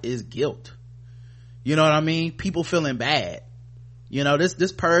life is guilt. You know what I mean? People feeling bad. You know,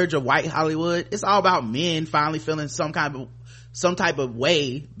 this purge of white Hollywood, it's all about men finally feeling some type of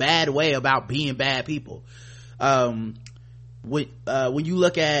bad way about being bad people. When you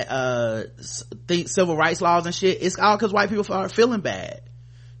look at civil rights laws and shit, it's all because white people are feeling bad.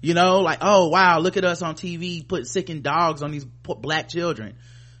 You know, like, oh wow, look at us on TV put sicking dogs on these black children.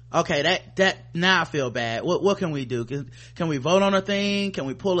 Okay, that now I feel bad. What can we do? Can we vote on a thing? Can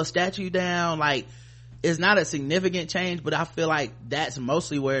we pull a statue down? Like, it's not a significant change, but I feel like that's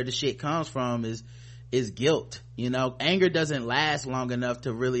mostly where the shit comes from, is guilt. You know, anger doesn't last long enough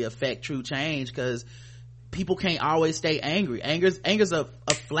to really affect true change, because people can't always stay angry. Anger's a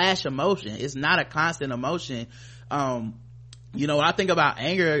flash emotion. It's not a constant emotion. You know, when I think about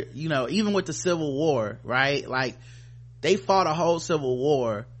anger, you know, even with the Civil War, right? Like, they fought a whole Civil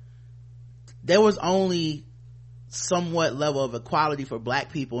War. There was only somewhat level of equality for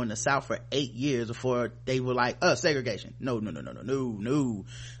black people in the South for 8 years before they were like, segregation. No.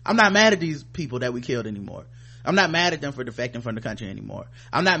 I'm not mad at these people that we killed anymore. I'm not mad at them for defecting from the country anymore.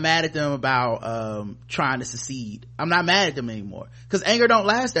 I'm not mad at them about trying to secede. I'm not mad at them anymore, because anger don't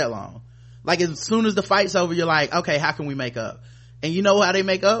last that long. Like, as soon as the fight's over, you're like, okay, how can we make up? And you know how they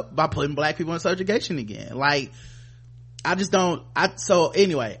make up? By putting black people in subjugation again. Like, so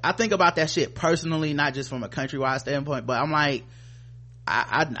anyway, I think about that shit personally, not just from a countrywide standpoint, but I'm like,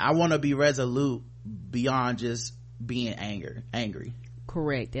 I want to be resolute beyond just being angry.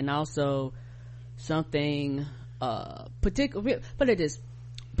 Correct. And also something, particularly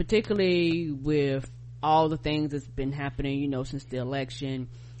with all the things that's been happening, you know, since the election.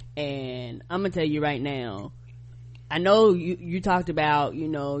 And I'm gonna tell you right now, I know you talked about, you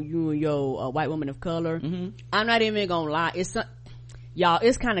know, you and your white woman of color. I'm not even gonna lie, it's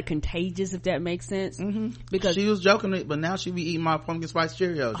kind of contagious, if that makes sense. Because she was joking, but now she be eating my pumpkin spice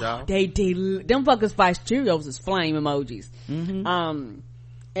Cheerios, y'all. Them pumpkin spice Cheerios is flame emojis. You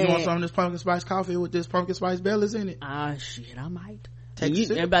want some of this pumpkin spice coffee with this pumpkin spice Bellas in it? Shit, I might.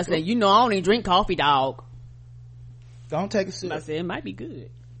 Everybody say, you know, I don't even drink coffee, dog. Don't take a sip. I said it might be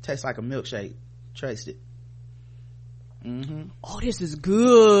good. Tastes like a milkshake. Taste it. Oh, this is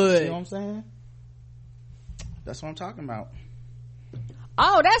good. See what I'm saying? That's what I'm talking about.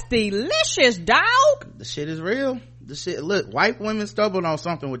 Oh, that's delicious, dog. The shit is real. The shit, look, white women stumbled on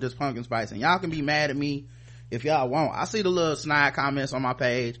something with this pumpkin spice, and y'all can be mad at me if y'all want. I see the little snide comments on my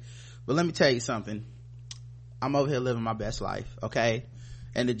page, but let me tell you something. I'm over here living my best life, okay?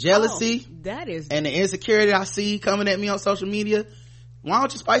 And the jealousy and the insecurity I see coming at me on social media, why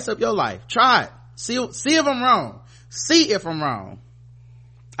don't you spice up your life? Try it. See if I'm wrong. See if I'm wrong.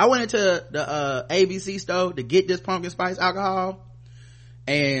 I went into the ABC store to get this pumpkin spice alcohol,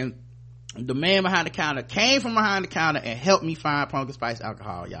 and the man behind the counter came from behind the counter and helped me find pumpkin spice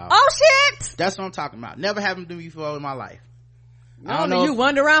alcohol, y'all. Oh shit! That's what I'm talking about. Never happened to me before in my life. I don't know. You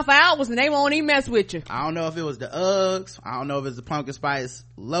wander around for hours and they won't even mess with you. I don't know if it was the Uggs. I don't know if it's the pumpkin spice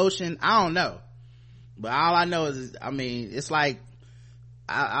lotion. I don't know. But all I know is, I mean, it's like,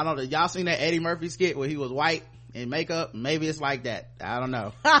 I don't know. Y'all seen that Eddie Murphy skit where he was white in makeup? Maybe it's like that. I don't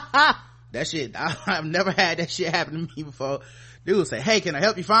know. That shit, I've never had that shit happen to me before. Dude would say, hey, can I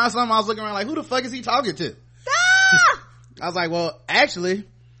help you find something? I was looking around like, who the fuck is he talking to? I was like, well, actually,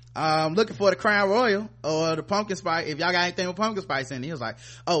 looking for the Crown Royal or the pumpkin spice, if y'all got anything with pumpkin spice in it. He was like,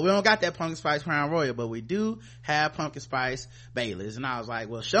 oh, we don't got that pumpkin spice Crown Royal, but we do have pumpkin spice Baileys. And I was like,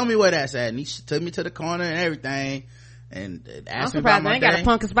 well, show me where that's at. And he took me to the corner and everything and asked me about my day. I'm surprised they ain't got a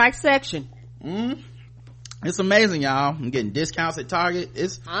pumpkin spice section. It's amazing, y'all. I'm getting discounts at Target.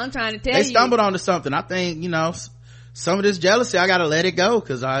 I'm trying to tell you, they stumbled onto something. I think, some of this jealousy, I gotta let it go,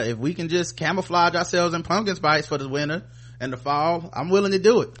 because if we can just camouflage ourselves in pumpkin spice for the winter and the fall, I'm willing to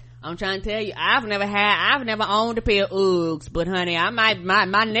do it. I'm trying to tell you, I've never owned a pair of Uggs, but honey,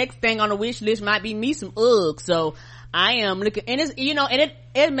 my next thing on the wish list might be me some Uggs. So I am looking, and it's, and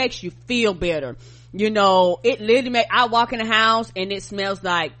it makes you feel better. It literally I walk in the house and it smells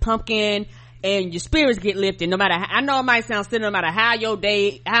like pumpkin, and your spirits get lifted. No matter, I know it might sound silly, no matter how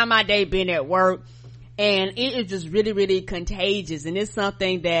my day been at work, and it is just really, really contagious. And it's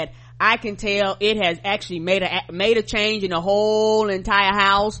something that I can tell it has actually made a change in the whole entire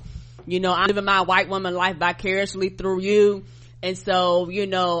house. I'm living my white woman life vicariously through you. And so,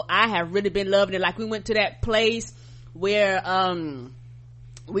 I have really been loving it. Like, we went to that place where,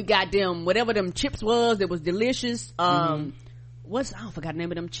 we got them, whatever them chips was, it was delicious. I forgot the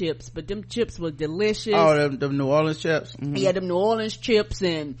name of them chips, but them chips was delicious. Oh, them New Orleans chips? Mm-hmm. Yeah, them New Orleans chips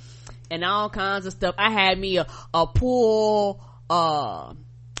and all kinds of stuff. I had me a pork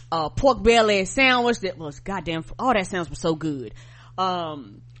belly sandwich that was goddamn, that sounds was so good.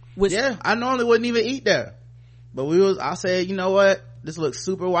 Yeah, I normally wouldn't even eat there, but I said, you know what, this looks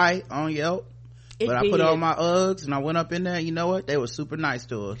super white on Yelp, but I put on my Uggs and I went up in there, you know what, they were super nice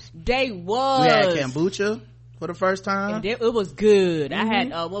to us. They was. We had kombucha for the first time. It was good. I had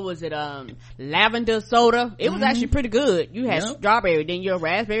what was it, lavender soda. It was actually pretty good. You had strawberry, then your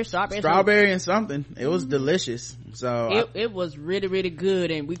raspberry, strawberry and something. It was delicious. So it was really, really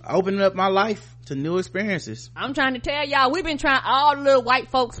good, and we opened up my life to new experiences. I'm trying to tell y'all, we've been trying all the little white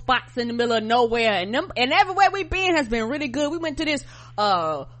folk spots in the middle of nowhere, and everywhere we've been has been really good. We went to this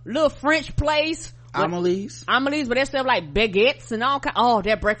little French place, Amelie's, but they sell like baguettes and all kind.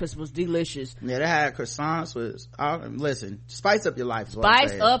 That breakfast was delicious. Yeah, they had croissants listen, spice up your life is what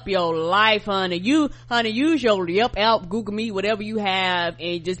spice up your life, honey. Use your Yelp app, Google Me, whatever you have,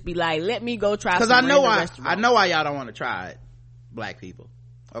 and just be like, let me go try, because I know why y'all don't want to try it, black people.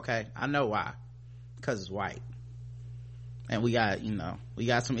 Okay, I know why, because it's white, and we got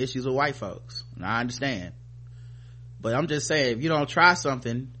some issues with white folks, and I understand, but I'm just saying, if you don't try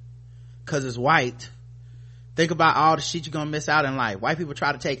something because it's white, think about all the shit you're gonna miss out in life. White people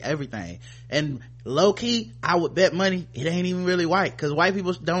try to take everything, and low-key I would bet money it ain't even really white, because white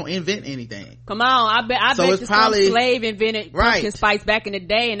people don't invent anything. Come on, I bet some slave invented pumpkin spice back in the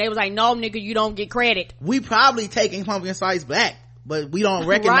day, and they was like, no nigga, you don't get credit. We probably taking pumpkin spice back, but we don't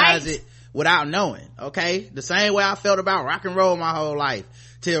recognize it without knowing. Okay, the same way I felt about rock and roll my whole life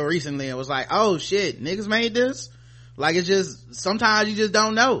till recently. It was like, oh shit, niggas made this. Like, it's just, sometimes you just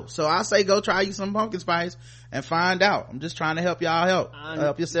don't know. So I say go try you some pumpkin spice and find out. I'm just trying to help y'all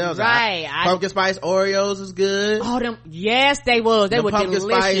help yourselves out. Pumpkin spice Oreos is good. Yes, they was. They were pumpkin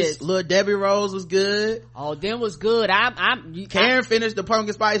delicious. Spice Little Debbie rolls was good. Them was good. Karen finished the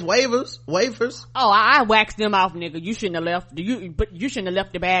pumpkin spice wafers. I waxed them off, nigga. You shouldn't have left. You shouldn't have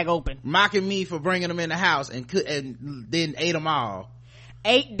left the bag open. Mocking me for bringing them in the house and then ate them all.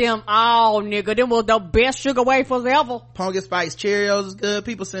 Ate them all, nigga. Them was the best sugar wafers ever. Pumpkin spice Cheerios is good.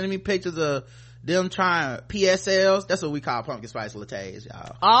 People sending me pictures of them trying PSLs. That's what we call pumpkin spice lattes,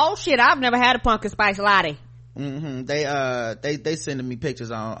 y'all. Oh shit, I've never had a pumpkin spice latte. They sending me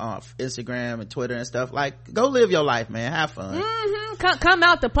pictures on Instagram and Twitter and stuff. Like, go live your life, man. Have fun. Come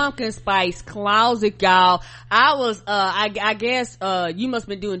out the pumpkin spice closet, y'all. I was I guess you must have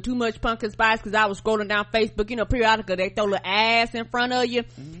been doing too much pumpkin spice, because I was scrolling down Facebook, periodically they throw the ads in front of you,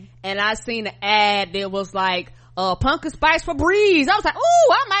 and I seen an ad that was like pumpkin spice for Breeze. I was like,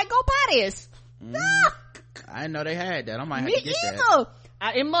 ooh, I might go buy this. I didn't know they had that. I might have to get that.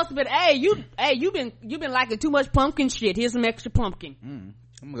 It must have been, you've been liking too much pumpkin shit. Here's some extra pumpkin. I'm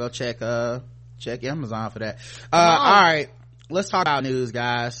gonna go check Amazon for that. All right, let's talk about news,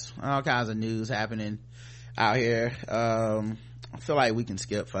 guys. All kinds of news happening out here. I feel like we can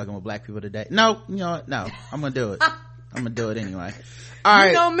skip fucking with black people today. No, you know what? No, I'm gonna do it. I'm gonna do it anyway. All right.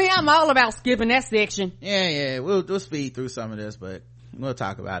 You know me, I'm all about skipping that section. Yeah, we'll speed through some of this, but we'll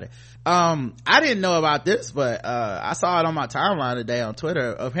talk about it. I didn't know about this, but I saw it on my timeline today on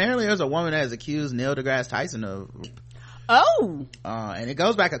Twitter. Apparently there's a woman that has accused Neil deGrasse Tyson of and it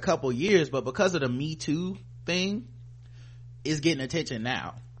goes back a couple years, but because of the Me Too thing, it's getting attention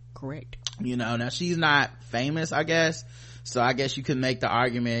now. Correct. You know, now she's not famous, I guess, so I guess you can make the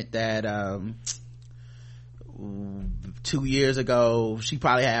argument that 2 years ago she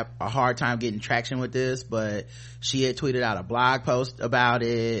probably had a hard time getting traction with this, but she had tweeted out a blog post about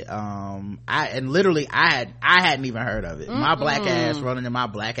it. I hadn't even heard of it. My black ass running in my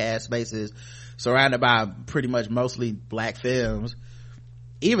black ass spaces, surrounded by pretty much mostly black films.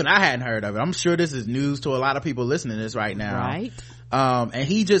 Even I hadn't heard of it. I'm sure this is news to a lot of people listening to this right now. Right. And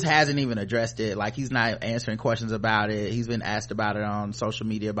he just hasn't even addressed it. Like, he's not answering questions about it. He's been asked about it on social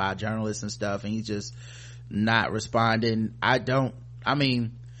media by journalists and stuff, and he's just not responding. My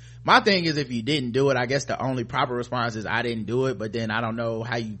thing is, if you didn't do it, I guess the only proper response is I didn't do it, but then I don't know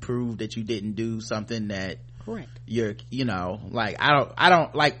how you prove that you didn't do something that correct. You're, you know, like, I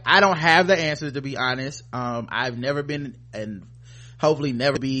don't have the answers, to be honest. I've never been, and hopefully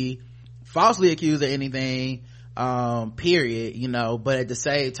never be, falsely accused of anything, period, you know, but at the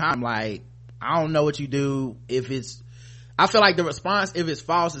same time, like, I don't know what you do I feel like the response, if it's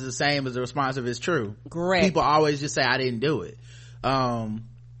false, is the same as the response if it's true. Correct. People always just say I didn't do it.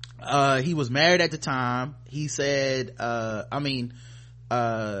 He was married at the time. He said,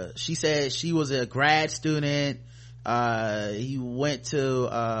 she said she was a grad student. He went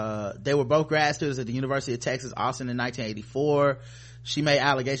to, they were both grad students at the University of Texas, Austin, in 1984. She made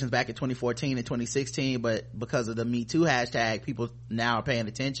allegations back in 2014 and 2016, but because of the Me Too hashtag, people now are paying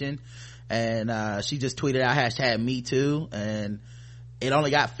attention. And she just tweeted out hashtag Me Too, and it only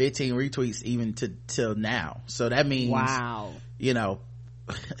got 15 retweets even till now. So that means, wow, you know,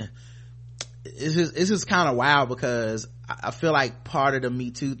 it's just kind of wild, because I feel like part of the Me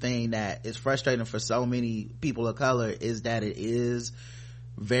Too thing that is frustrating for so many people of color is that it is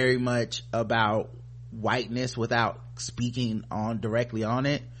very much about whiteness without speaking directly on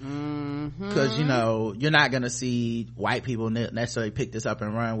it. Because you know, you're not gonna see white people necessarily pick this up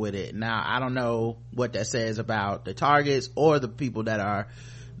and run with it. Now, I don't know what that says about the targets or the people that are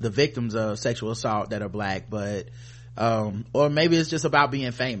the victims of sexual assault that are black, but or maybe it's just about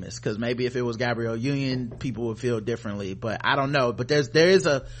being famous, because maybe if it was Gabrielle Union, people would feel differently, but I don't know. But there is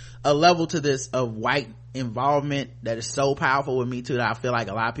a level to this of white involvement that is so powerful with Me Too that I feel like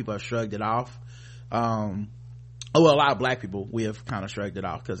a lot of people have shrugged it off. A lot of black people, we have kind of shrugged it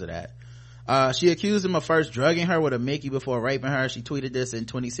off because of that. She accused him of first drugging her with a Mickey before raping her. She tweeted this in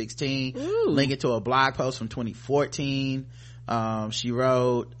 2016. Ooh. Linking to a blog post from 2014. She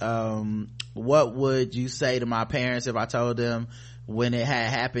wrote, what would you say to my parents if I told them when it had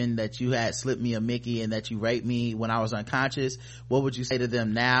happened that you had slipped me a Mickey and that you raped me when I was unconscious? What would you say to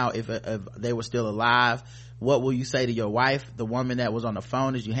them now if they were still alive? What will you say to your wife, the woman that was on the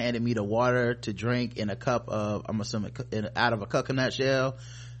phone as you handed me the water to drink in a cup of, I'm assuming, out of a coconut shell?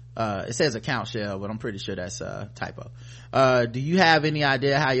 It says a count shell, but I'm pretty sure that's a typo. Do you have any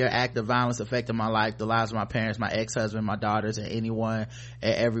idea how your act of violence affected my life, the lives of my parents, my ex-husband, my daughters, and anyone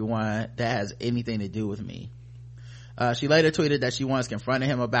and everyone that has anything to do with me? She later tweeted that she once confronted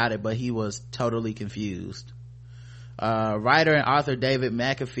him about it, but he was totally confused. Writer and author David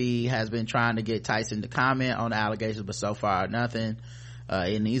McAfee has been trying to get Tyson to comment on the allegations, but so far nothing.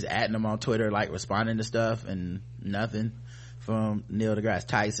 And he's atting him on Twitter, like responding to stuff, and nothing from Neil deGrasse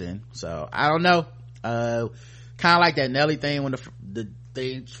Tyson. So I don't know. Kind of like that Nelly thing when the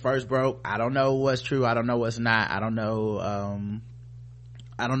thing first broke. I don't know what's true. I don't know what's not. I don't know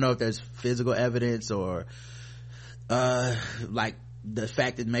if there's physical evidence or like the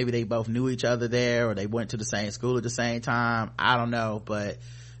fact that maybe they both knew each other there, or they went to the same school at the same time. I don't know, but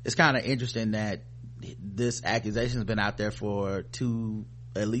it's kind of interesting that this accusation has been out there for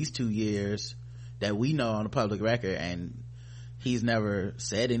at least 2 years that we know on the public record, and he's never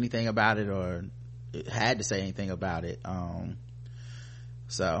said anything about it or had to say anything about it.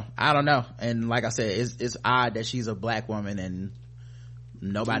 So I don't know. And like I said, it's odd that she's a black woman and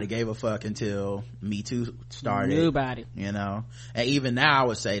nobody gave a fuck until Me Too started. Nobody, you know. And even now I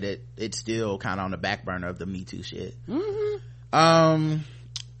would say that it's still kind of on the back burner of the Me Too shit.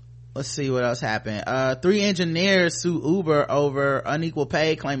 Let's see what else happened. 3 engineers sue Uber over unequal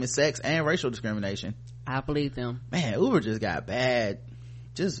pay, claiming sex and racial discrimination. I believe them. Man, Uber just got bad,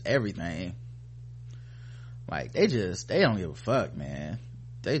 just everything. Like they don't give a fuck, man.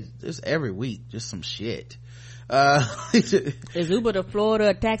 They just every week just some shit. Is Uber the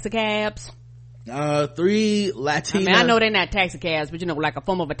Florida taxi cabs? 3 Latina. I know they're not taxi cabs, but like a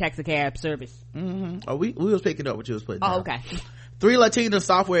form of a taxi cab service. Oh, we was picking up what you was putting down. Okay. 3 Latina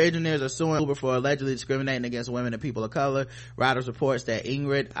software engineers are suing Uber for allegedly discriminating against women and people of color. Reuters reports that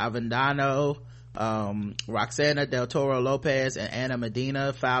Ingrid Avendano, Roxana Del Toro Lopez, and Anna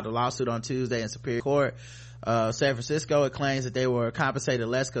Medina filed a lawsuit on Tuesday in Superior Court, San Francisco. It claims that they were compensated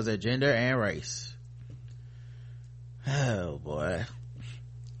less because of their gender and race. Oh boy.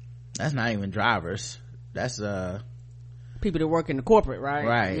 That's not even drivers. That's people that work in the corporate,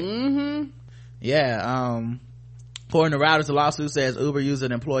 right? Yeah. According to Reuters, the lawsuit says Uber used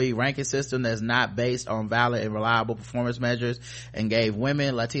an employee ranking system that's not based on valid and reliable performance measures and gave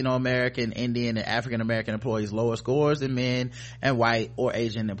women, Latino American, Indian, and African American employees lower scores than men and white or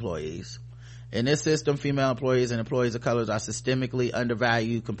Asian employees. In this system, female employees and employees of colors are systemically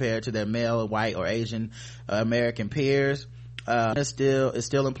undervalued compared to their male, white, or Asian American peers. Is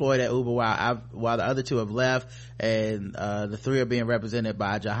still employed at Uber while the other 2 have left, and the 3 are being represented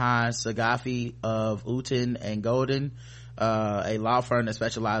by Jahan Sagafi of Uten and Golden, a law firm that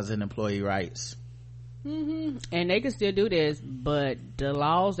specializes in employee rights. And they can still do this, but the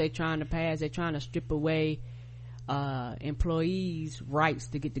laws they're trying to pass, they're trying to strip away employees' rights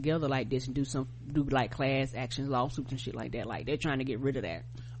to get together like this and do like class actions, lawsuits and shit like that. Like they're trying to get rid of that.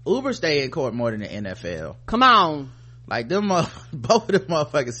 Uber stay in court more than the NFL. Come on. Like them both of them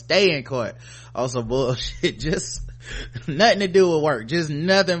motherfuckers stay in court on some bullshit. Just nothing to do with work. Just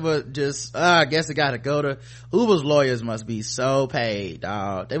nothing but just I guess I gotta go to Uber's lawyers must be so paid,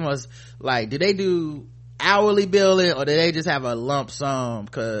 dog. They must do they do hourly billing or do they just have a lump sum?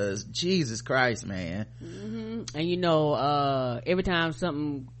 Cause Jesus Christ, man. And every time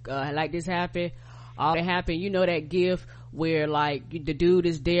something like this happen, that gif where like the dude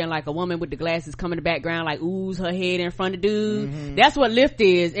is there and like a woman with the glasses come in the background like oohs her head in front of dude. That's what Lyft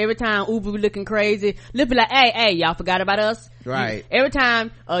is. Every time Uber be looking crazy, Lyft be like, hey y'all forgot about us, right? Every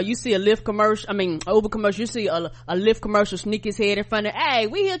time you see a Lyft commercial, Uber commercial, you see a Lyft commercial sneak his head in front of, hey,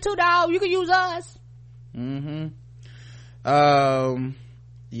 we here too, dog, you can use us.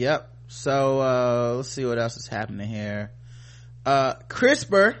 Yep. So let's see what else is happening here.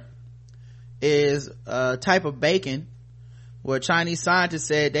 CRISPR is a type of bacon where Chinese scientists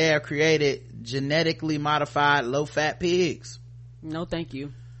said they have created genetically modified low-fat pigs. No thank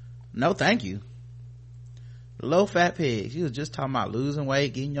you. Low-fat pigs. You was just talking about losing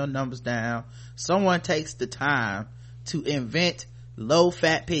weight, getting your numbers down. Someone takes the time to invent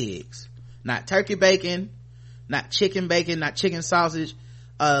low-fat pigs. Not turkey bacon, not chicken bacon, not chicken sausage.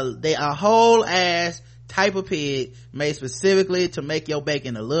 They a whole ass type of pig made specifically to make your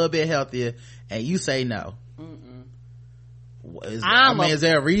bacon a little bit healthier, and you say no. Is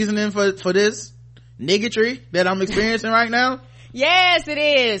there a reasoning for this niggotry that I'm experiencing right now? Yes, it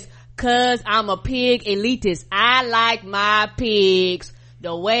is. Cause I'm a pig elitist. I like my pigs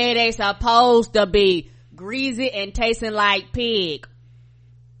the way they supposed to be, greasy and tasting like pig.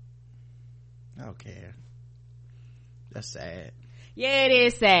 Okay, that's sad. Yeah, it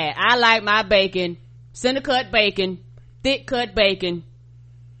is sad. I like my bacon, center cut bacon, thick cut bacon,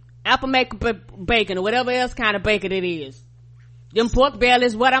 apple make bacon, or whatever else kind of bacon it is. Them pork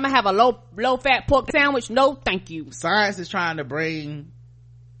bellies, what, I'm gonna have a low fat pork sandwich? No thank you. Science is trying to bring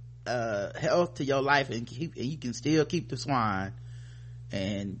health to your life, and you can still keep the swine,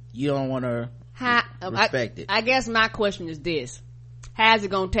 and you don't want to respect it. I guess my question is this: how's it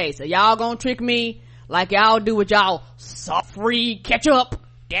gonna taste? Are y'all gonna trick me like y'all do with y'all salt free ketchup?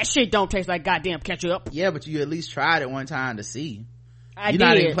 That shit don't taste like goddamn ketchup. Yeah, but you at least tried it one time to see. You're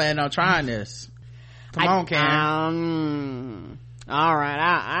not even planning on trying this. Come on, Karen. All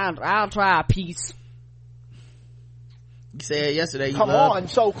right, I'll try a piece. You said yesterday Come on,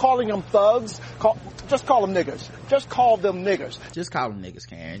 so calling them thugs, just call them niggers. Just call them niggers. Just call them niggers,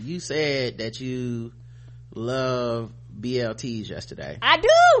 Karen. You said that you love BLTs yesterday. I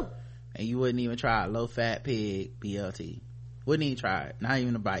do. And you wouldn't even try a low-fat pig BLT. Wouldn't even try it. Not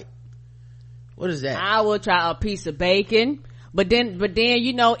even a bite. What is that? I will try a piece of bacon, but then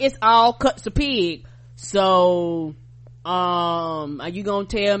it's all cuts of pig. So are you gonna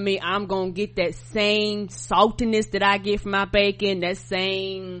tell me I'm gonna get that same saltiness that I get from my bacon? That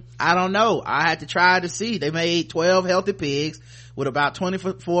same, I don't know. I had to try to see. They made 12 healthy pigs with about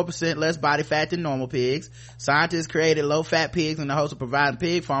 24% less body fat than normal pigs. Scientists created low-fat pigs in the hopes of providing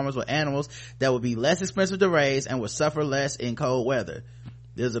pig farmers with animals that would be less expensive to raise and would suffer less in cold weather.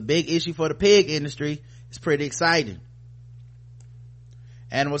 There's a big issue for the pig industry. It's pretty exciting.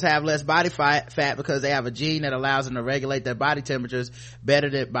 Animals have less body fat because they have a gene that allows them to regulate their body temperatures better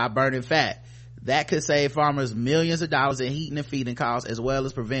than by burning fat. That could save farmers millions of dollars in heating and feeding costs, as well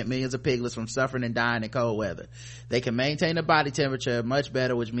as prevent millions of piglets from suffering and dying in cold weather. They can maintain the body temperature much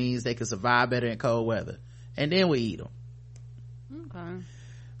better, which means they can survive better in cold weather. And then we eat them. Okay.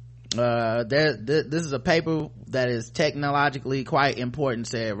 This is a paper that is technologically quite important,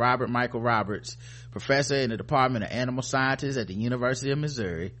 said Robert Michael Roberts, professor in the Department of Animal Sciences at the University of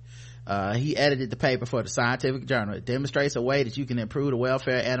Missouri. He edited the paper for the Scientific Journal. It demonstrates a way that you can improve the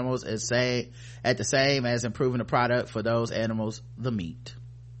welfare of animals at the same as improving the product for those animals, the meat.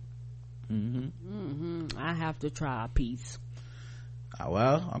 I have to try a piece.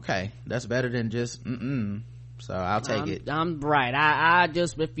 Well, okay, that's better than just so I'll take it. I'm right. I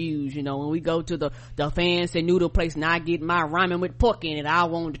just refuse. When we go to the fancy noodle place and I get my ramen with pork in it, I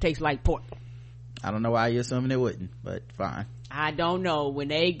want it to taste like pork. I don't know why you're assuming it wouldn't, but fine. I don't know,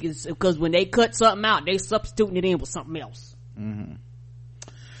 because when they cut something out, they substituting it in with something else.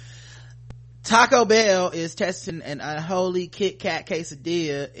 Taco Bell is testing an unholy Kit Kat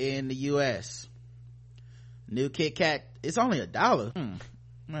quesadilla in the U.S. New Kit Kat, it's only $1. I'm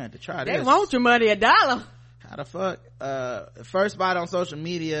gonna have to try this. They want your money, $1. How the fuck? First bite on social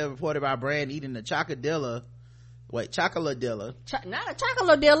media reported by brand eating the Chocoladilla. Not a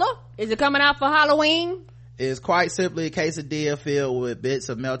Chocoladilla. Is it coming out for Halloween? Is quite simply a quesadilla filled with bits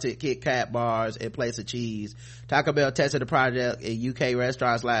of melted Kit Kat bars and plates of cheese. Taco Bell tested the project in UK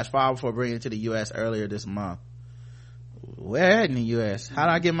restaurants last fall before bringing it to the US earlier this month. Where in the US? How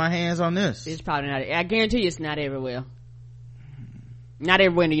do I get my hands on this? It's probably not. I guarantee you it's not everywhere. Not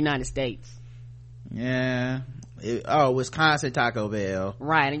everywhere in the United States. Yeah. Wisconsin Taco Bell.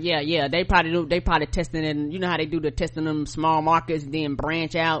 Right. Yeah. They probably testing it. You know how they do the testing them small markets, then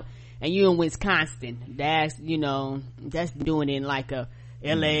branch out. And you in Wisconsin, that's doing it in like a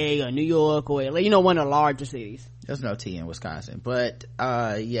LA or New York or LA, one of the larger cities. There's no tea in Wisconsin, but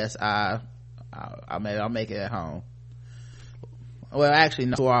yes, I'll make it at home. Well, actually,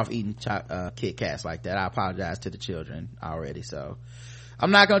 no, off eating Kit Kats like that. I apologize to the children already, so I'm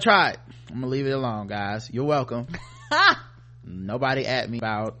not gonna try it. I'm gonna leave it alone, guys. You're welcome. Nobody at me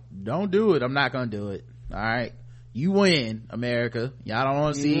about don't do it. I'm not gonna do it. All right. You win, America. Y'all don't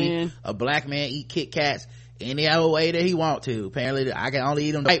want to see a black man eat Kit Kats any other way that he want to. Apparently I can only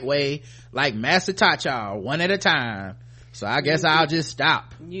eat them the right way, like Master taught y'all, one at a time. So I guess I'll just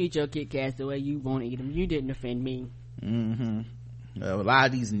stop. You eat your Kit Kats the way you want to eat them. You didn't offend me. A lot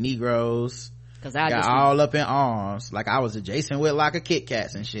of these Negroes got all up in arms like I was a Jason Whitlock of Kit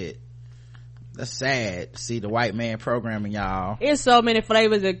Kats and shit. That's sad to see the white man programming y'all. It's so many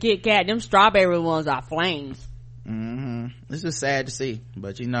flavors of Kit Kat. Them strawberry ones are flames. This is sad to see,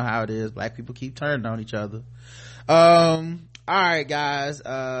 but you know how it is. Black people keep turning on each other. All right, guys.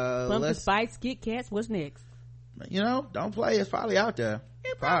 Pumpkin Spice, Kit Kats. What's next? Don't play. It's probably out there.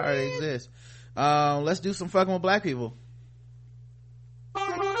 It probably already exists. Let's do some fucking with black people.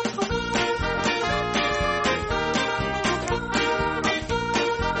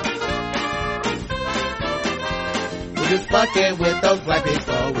 We're just fucking with those black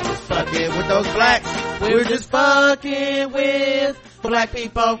people. We're just fucking with those blacks. We're just fucking with black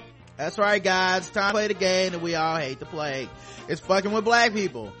people. That's right, guys. It's time to play the game that we all hate to play. It's fucking with black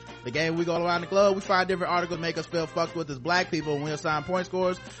people. The game we go around the globe, we find different articles that make us feel fucked with as black people, and we assign point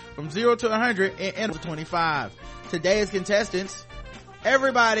scores from 0 to 100 in intervals of 25. Today's contestants,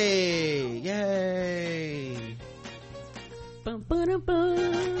 everybody! Yay! Bum, ba, bum.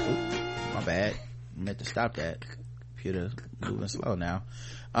 Ooh, my bad. I meant to stop that. Computer moving slow now.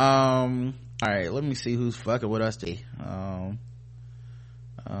 All right, let me see who's fucking with us today.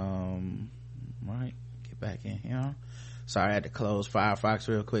 Right, get back in here. Sorry, I had to close Firefox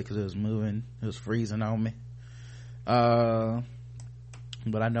real quick because it was freezing on me.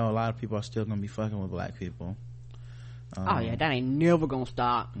 But I know a lot of people are still gonna be fucking with black people. Oh yeah, that ain't never gonna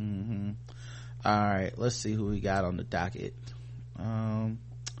stop. All right, let's see who we got on the docket.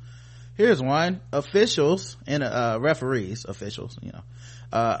 Here's one. Officials and referees who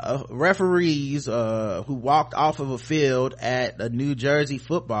walked off of a field at a New Jersey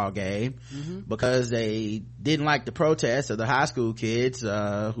football game because they didn't like the protests of the high school kids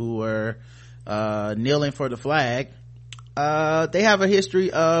who were kneeling for the flag. They have a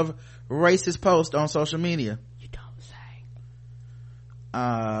history of racist posts on social media. You don't say.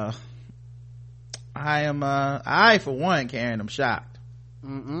 I for one, Karen, I'm shocked.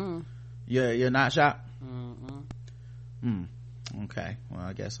 You're not shocked? Okay, well,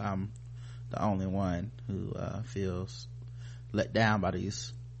 I guess I'm the only one who feels let down by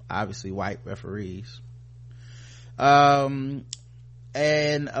these obviously white referees. An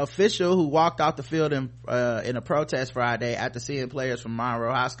official who walked off the field in a protest Friday after seeing players from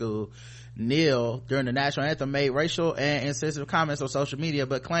Monroe High School kneel during the national anthem made racial and insensitive comments on social media,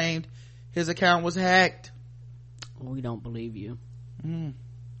 but claimed his account was hacked. We don't believe you.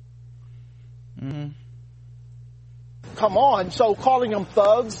 Come on, so calling them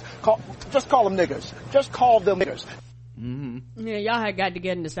thugs, just call them niggers. Just call them niggers. Yeah, y'all had got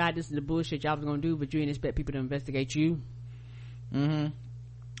together and decided this is the bullshit y'all was gonna do, but you didn't expect people to investigate you.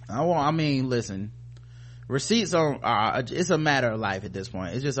 Listen, receipts are it's a matter of life at this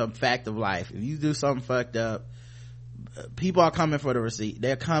point. It's just a fact of life. If you do something fucked up, people are coming for the receipt.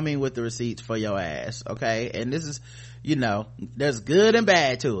 They're coming with the receipts for your ass, okay? And this is, there's good and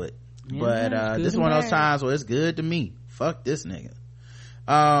bad to it. But this is one of those times where it's good to me. Fuck this nigga.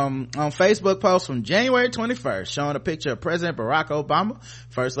 On Facebook post from January 21st showing a picture of President Barack Obama,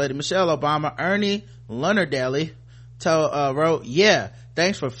 First Lady Michelle Obama, Ernie Lunardelli wrote, "Yeah,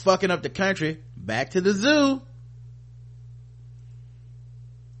 thanks for fucking up the country. Back to the zoo."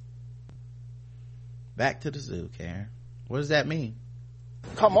 Back to the zoo, Karen. What does that mean?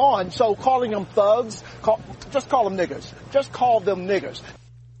 Come on, so calling them thugs, just call them niggers. Just call them niggers.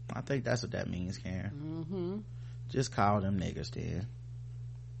 I think that's what that means, Karen. Just call them niggers, then.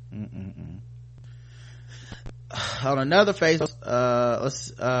 On another Facebook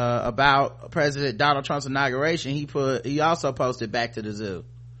about President Donald Trump's inauguration, he also posted "Back to the zoo."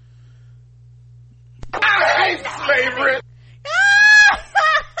 I hate slavery.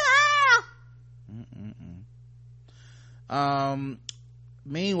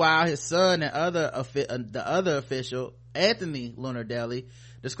 Meanwhile, his son and the other official, Anthony Lunardelli,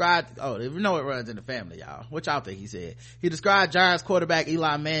 described, you know it runs in the family, y'all. What y'all think he said? He described Giants quarterback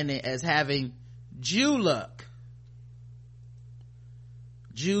Eli Manning as having Jew luck.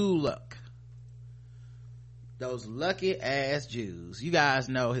 Those lucky ass Jews. You guys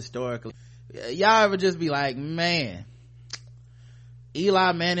know historically. Y'all ever just be like, man,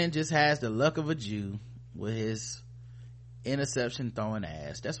 Eli Manning just has the luck of a Jew with his interception throwing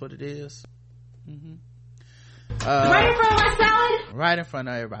ass. That's what it is. Right in front of my salad? Right in front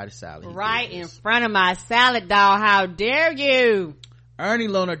of everybody's salad. Right in front of my salad, dog. How dare you? Ernie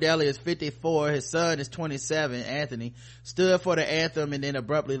Lunardelli is 54. His son is 27. Anthony stood for the anthem and then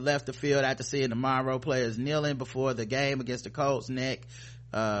abruptly left the field after seeing the Monroe players kneeling before the game against the Colts Neck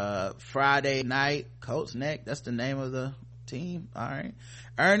Friday night. Colts Neck, that's the name of the team. All right.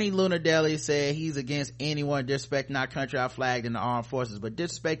 Ernie Lunardelli said he's against anyone disrespecting our country, our flag, and the armed forces, but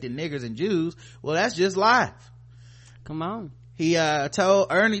disrespecting niggers and Jews, well, that's just life. Come on. He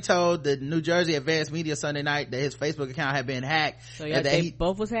Ernie told the New Jersey Advanced Media Sunday night that his Facebook account had been hacked. So they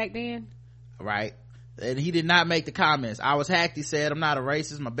both was hacked in? Right. And he did not make the comments. "I was hacked," he said. "I'm not a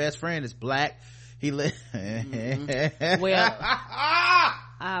racist. My best friend is black." Well, I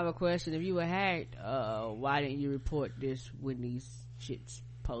have a question. If you were hacked, why didn't you report this when these shits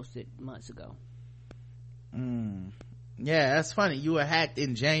posted months ago? Yeah, that's funny. You were hacked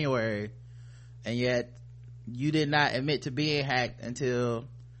in January, and yet you did not admit to being hacked until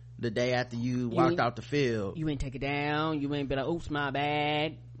the day after you walked off the field. You ain't take it down. You ain't be like, "Oops, my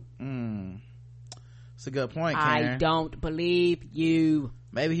bad." It's a good point, Karen. I don't believe you.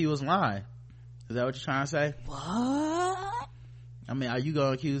 Maybe he was lying. Is that what you're trying to say? What? I mean, are you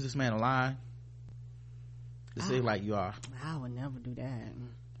gonna accuse this man of lying? It seems like you are. I would never do that.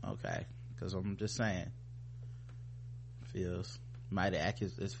 Okay, because I'm just saying. Feels mighty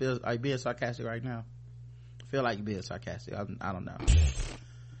accurate. It feels. Are you being sarcastic right now? I feel like you're being sarcastic. I don't know.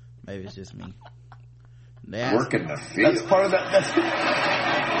 Maybe it's just me. Work in the field. That's part of that.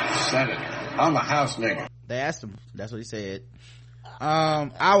 Senator. I'm a house nigga. They asked him. That's what he said.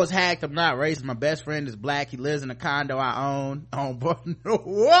 "I was hacked. I'm not racist. My best friend is black. He lives in a condo I own on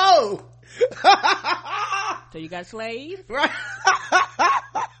Whoa! So you got slaves? Right.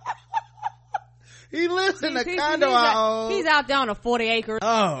 He lives in a condo I own. He's out there on a 40 acre. Oh,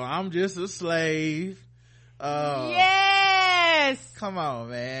 I'm just a slave. Yes. Come on,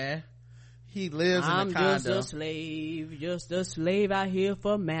 man. He lives in a condo. I'm just a slave out here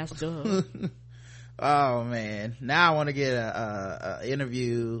for master. Oh man, now I want to get a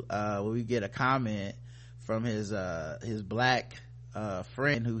interview where we get a comment from his black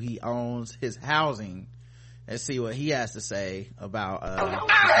friend who he owns his housing, and see what he has to say about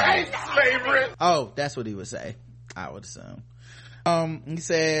I hate slavery. Oh, that's what he would say, I would assume. He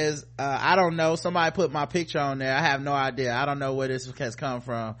says, "I don't know, somebody put my picture on there. I have no idea. I don't know where this has come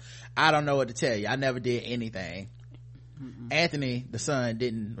from. I don't know what to tell you. I never did anything." Anthony, the son,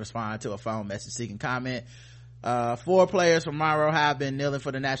 didn't respond to a phone message seeking comment. 4 players from Monroe have been kneeling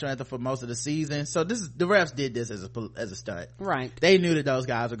for the national anthem for most of the season. So the refs did this as a stunt. Right. They knew that those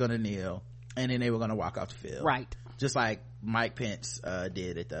guys were going to kneel and then they were going to walk off the field. Right. Just like Mike Pence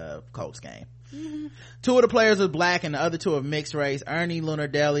did at the Colts game. Two of the players are black and the other two are mixed race. Ernie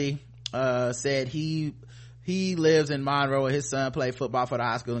Lunardelli said he lives in Monroe and his son played football for the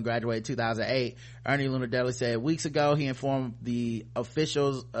high school and graduated in 2008. Ernie Lunardelli said weeks ago he informed the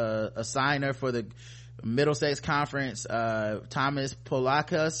officials assigner for the Middlesex Conference, Thomas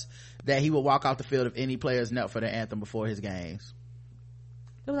Polakis, that he would walk off the field if any players knelt for the anthem before his games.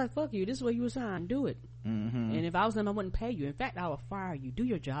 It was like, fuck you, this is what you were signed, do it. And if I was them, I wouldn't pay you. In fact, I would fire you. Do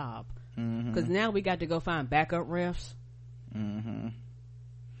your job. Because now we got to go find backup refs.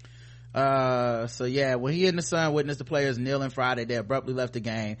 So yeah, when he and the son witnessed the players kneeling Friday, they abruptly left the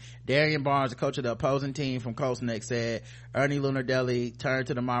game. Darian Barnes, the coach of the opposing team from Colts Neck, said Ernie Lunardelli turned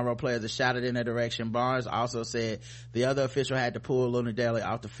to the Monroe players and shouted in their direction. Barnes also said the other official had to pull Lunardelli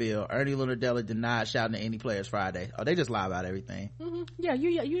off the field. Ernie Lunardelli denied shouting at any players Friday. Oh, they just lie about everything. Yeah,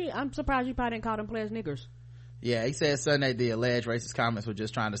 you I'm surprised you probably didn't call them players niggers. Yeah, he said Sunday the alleged racist comments were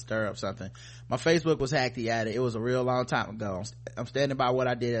just trying to stir up something. My Facebook was hacked, he added. It was a real long time ago. I'm standing by what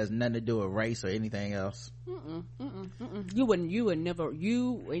I did. It has nothing to do with race or anything else. You would never,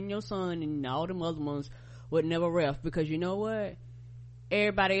 you and your son and all the Muslims would never ref, because you know what?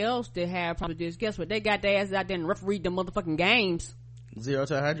 Everybody else that had problems with this, guess what? They got their asses out there and refereed the motherfucking games. 0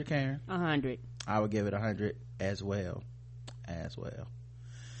 to 100, Karen? 100. I would give it 100 as well.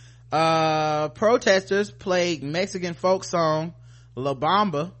 Protesters played Mexican folk song La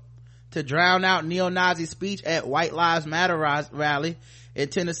Bamba to drown out neo-Nazi speech at White Lives Matter rally in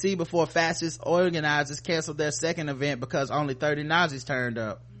Tennessee before fascist organizers canceled their second event because only 30 Nazis turned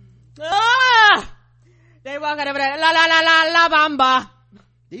up. They walk out over there, la la la la la Bamba.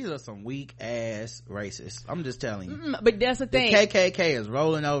 These are some weak ass racists. I'm just telling you. But that's the thing. The KKK is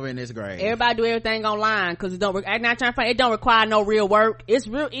rolling over in this grave. Everybody do everything online because it don't require no real work. It's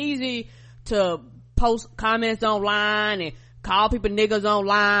real easy to post comments online and call people niggas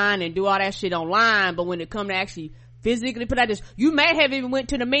online and do all that shit online. But when it come to actually physically put out this, you may have even went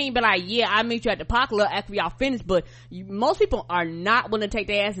to the meeting, but like, yeah, I'll meet you at the park lot after y'all finish. But most people are not willing to take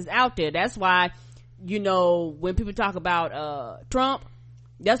their asses out there. That's why, you know, when people talk about Trump,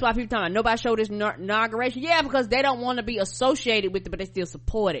 that's why people talking about nobody showed this inauguration. Yeah, because they don't want to be associated with it, but they still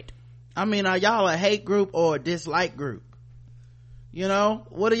support it. I mean, are y'all a hate group or a dislike group? You know,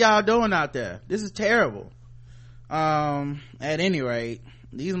 what are y'all doing out there? This is terrible. At any rate,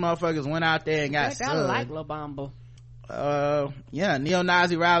 these motherfuckers went out there and got sued. I like La Bamba. Yeah,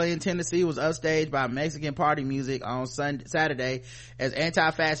 neo-Nazi rally in Tennessee was upstaged by Mexican party music on Saturday as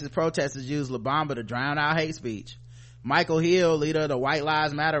anti-fascist protesters used La Bamba to drown out hate speech. Michael Hill, leader of the White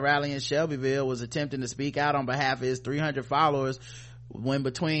Lives Matter rally in Shelbyville, was attempting to speak out on behalf of his 300 followers when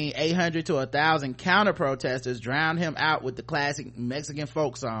between 800 to 1,000 counter protesters drowned him out with the classic Mexican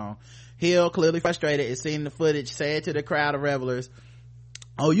folk song. Hill, clearly frustrated at seeing the footage, said to the crowd of revelers,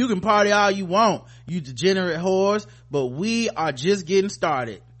 "Oh, you can party all you want, you degenerate whores, but we are just getting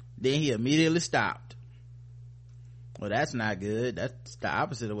started." Then he immediately stopped. Well, that's not good. That's the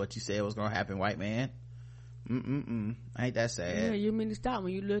opposite of what you said was gonna happen, white man. Ain't that sad? Yeah, you mean to stop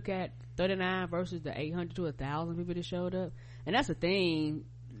when you look at 39 versus the 800 to 1,000 people that showed up. And that's the thing,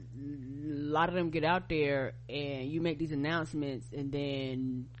 a lot of them get out there and you make these announcements and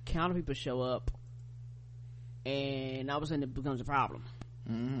then counter people show up and all of a sudden it becomes a problem.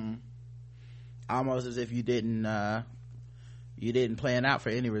 Almost as if you didn't plan out for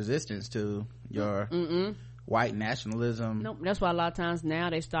any resistance to your white nationalism. Nope. That's why a lot of times now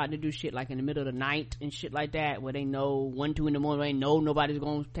they starting to do shit like in the middle of the night and shit like that, where they know 1, 2 in the morning, they know nobody's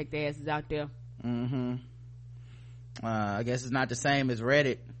gonna take their asses out there. I guess it's not the same as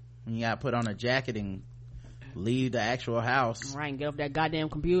Reddit. You gotta put on a jacket and leave the actual house. Right, and get off that goddamn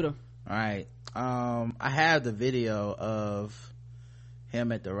computer. Right. I have the video of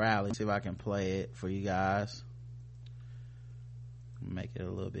him at the rally. See if I can play it for you guys. Make it a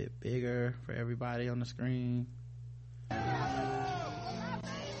little bit bigger for everybody on the screen.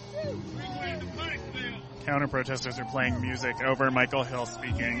 Counter protesters are playing music over Michael Hill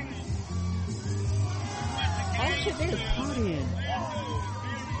speaking. Oh shit, they're partying.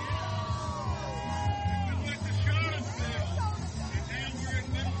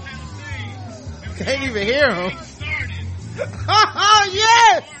 Can't even hear him. Oh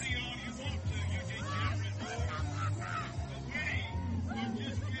yes!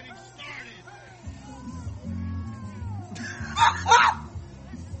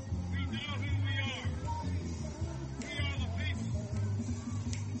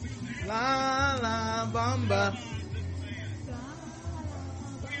 La la bamba.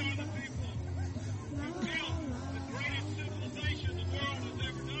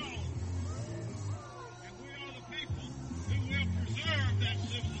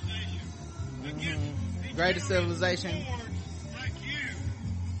 Greatest civilization.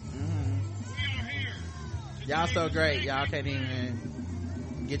 Y'all so great. Y'all can't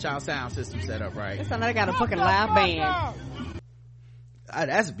even get y'all sound system set up right. It's like I got a fucking live band.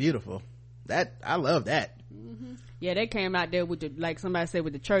 That's beautiful. I love that. Yeah, they came out there with the, like somebody said,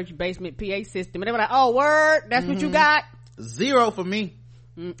 with the church basement PA system, and they were like, oh, word, that's what you got? 0 for me.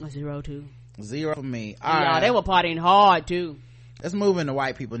 0 too. 0 for me. All right. They were partying hard too. Let's move into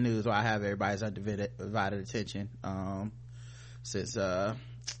white people news while I have everybody's undivided attention. Since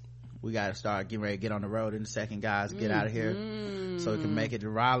we gotta start getting ready to get on the road in a second, guys. Get out of here so we can make it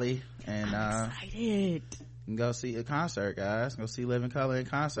to Raleigh and I'm excited. And go see a concert, guys. Go see Living Colour in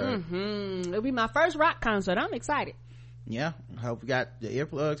concert. It'll be my first rock concert. I'm excited. Yeah, I hope we got the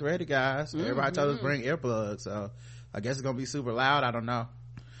earplugs ready, guys. Everybody told us to bring earplugs, so I guess it's gonna be super loud. I don't know,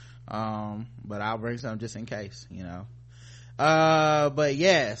 but I'll bring some just in case, you know. But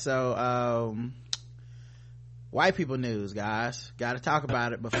yeah, so white people news, guys. Gotta talk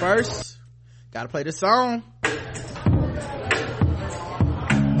about it, but first gotta play this song.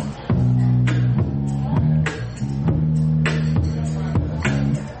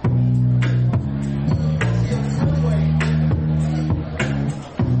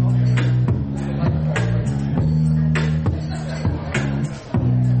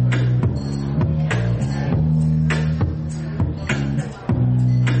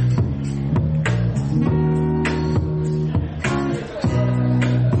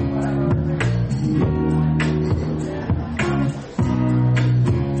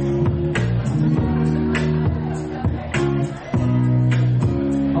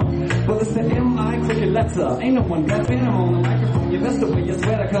 Ain't no one got been on the microphone. You best wear your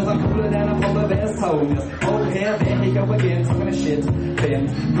sweater, cause I'm cooler than a polar bear's toe. Oh yeah, there he go again, talking a shit.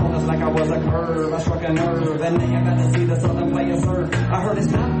 Then called us like I was a curve. I struck a nerve, and now I got to see the southern players serve. I heard it's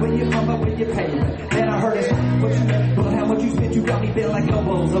not where you from, but where you pay. Then I heard it's not what you get, but how much you spent. You got me bent like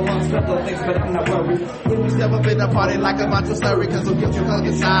elbows amongst other things, but I'm not worried. When we step up in the party like a bunch of slurry, cause we'll get you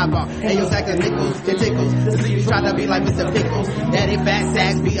hugging sidebar. And your sack of nickels, it tickles. To see you try to be like Mr. Pickles. Daddy fat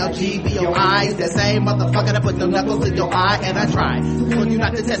sacks, BLG, BOI. The same motherfucker that put them knuckles in your eye, and I try. When you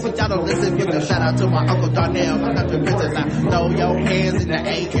not to test, but y'all don't listen. Give a shout out to my Uncle Darnell, my country princess. I throw your hands in the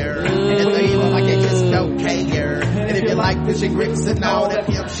air. And it's even like it just don't care. And if you like fish and grits and all that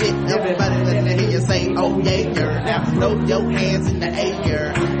pimp shit, everybody let me hear you say, oh yeah, girl. Now throw your hands in the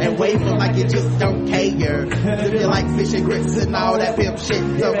air and wave them like you just don't care. And if you like fish and grits and all that pimp shit,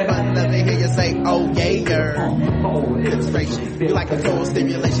 everybody let me hear you say, oh yeah, girl. Demonstration. You like a full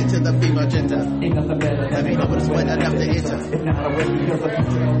stimulation to the female gender. Let me know what it's wet enough to enter.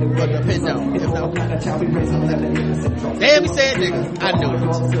 But depend on, if no. Damn, he said nigga. I knew it.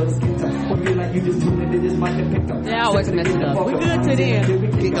 They always mess it up. We good to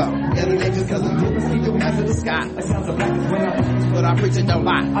them. Kick off. Yeah, the niggas cause I'm after the sky. But our preacher don't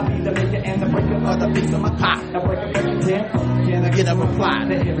lie. Or the piece of my pie. Can I get a reply?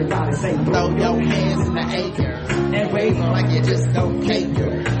 Throw your hands in the air and wave like you just don't care.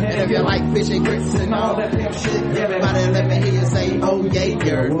 And if you like fish and grits and all that damn shit, everybody let me hear you say, oh yeah,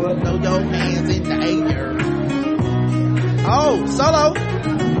 girl. Throw your hands in the air. Oh, solo.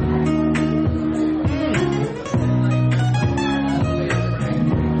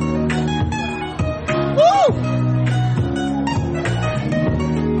 Woo!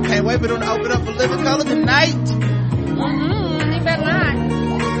 Can't wait for them to open up for Living Colour tonight. You better not.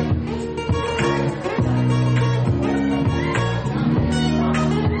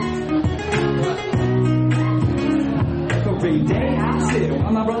 Every day I sit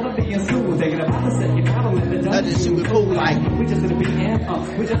while my brother be in school, thinking about the second album and the Nothing she was cool like. We just gonna be in,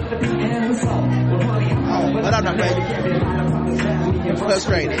 we just gonna be in the song. Well, honey, but I'm not ready.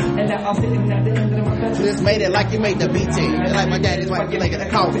 Frustrated. And now I'm sitting at the end of my bedroom. Just made it like you made the B team. And like my daddy's wife, you like the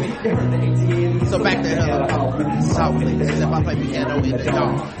coffee. So back to her softly, as if I play piano in the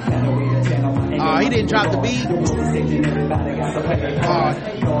dark. He didn't drop the beat.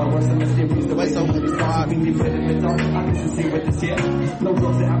 The way so hard.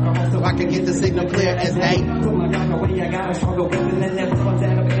 I can get the signal clear as day.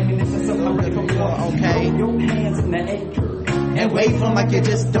 Okay. And wave them like you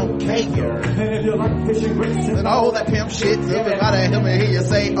just don't care. And all that pimp shit, everybody help me hear you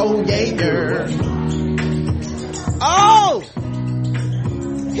say, oh yeah. Oh!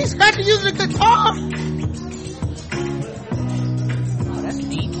 He's scratching using the guitar! Oh, that's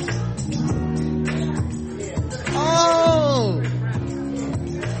neat. Oh!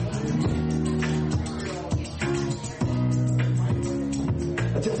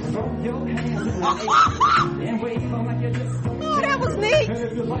 Oh, that was neat.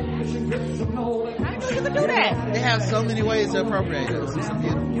 I knew you can do that. They have so many ways to appropriate us. It's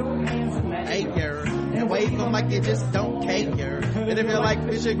beautiful. Acre. And wave them like you just don't care. And if you like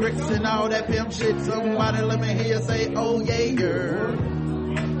fish and grits and all that pimp shit, somebody let me hear you say, oh yeah, girl.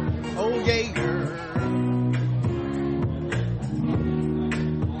 Oh yeah, girl.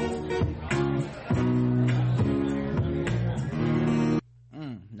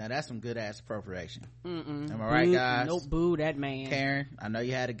 Now that's some good ass appropriation. Am I right, guys? Nope, boo that man. Karen, I know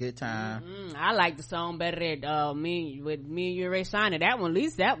you had a good time. I like the song better than me and you already signed it. That one, at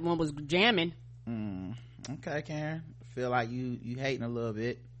least that one was jamming. Okay, Karen, feel like you hating a little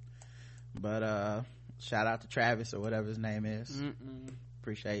bit, but shout out to Travis or whatever his name is.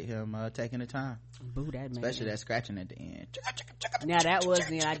 Appreciate him taking the time. Boo that man, especially that scratching at the end. Now that was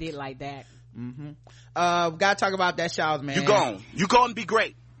me. I did like that. We gotta talk about that Shaw's, man. You go and be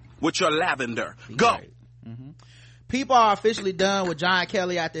great with your lavender. Go. People are officially done with John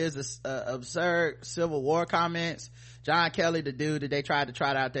Kelly after his absurd Civil War comments. John Kelly, the dude that they tried to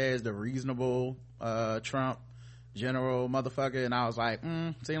trot out there as the reasonable Trump general motherfucker, and I was like,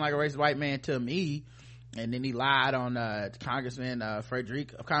 seemed like a racist white man to me. And then he lied on Congresswoman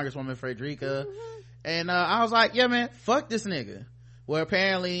Frederica, and I was like, yeah, man, fuck this nigga. Well,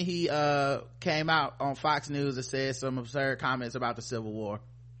 apparently he came out on Fox News and said some absurd comments about the Civil War.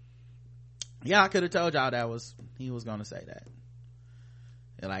 Yeah, I could have told y'all he was gonna say that.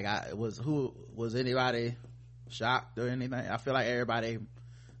 And like, was anybody shocked or anything? I feel like everybody,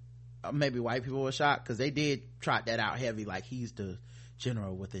 maybe white people, were shocked because they did trot that out heavy, like he's the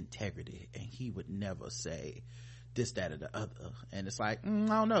general with integrity and he would never say this, that, or the other. And it's like, I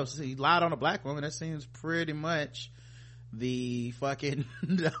don't know. So he lied on a black woman. That seems pretty much the fucking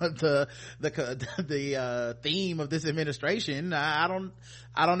the theme of this administration. I don't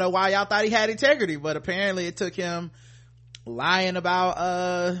know why y'all thought he had integrity, but apparently it took him lying about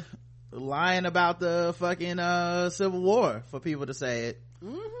the fucking Civil War for people to say it.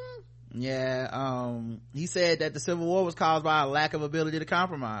 Yeah, he said that the Civil War was caused by a lack of ability to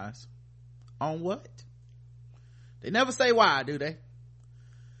compromise. On what? They never say why, do they?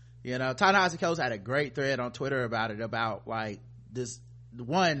 You know, Ta-Nehisi Coates had a great thread on Twitter about it, about like this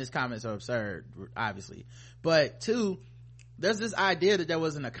comments are absurd, obviously, but two, there's this idea that there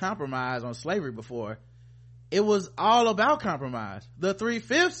wasn't a compromise on slavery before. It was all about compromise. The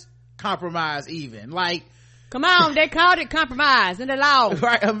 3/5 compromise, even, like, come on, they called it compromise in the law.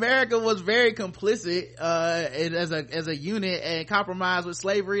 Right, America was very complicit as a unit and compromised with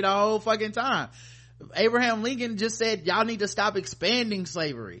slavery the whole fucking time. Abraham Lincoln just said, y'all need to stop expanding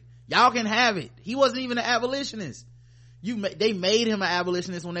slavery. Y'all can have it. He wasn't even an abolitionist. They made him an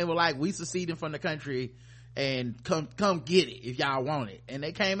abolitionist when they were like, we seceding from the country and come get it if y'all want it. And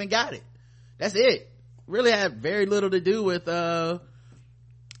they came and got it. That's it. Really had very little to do with the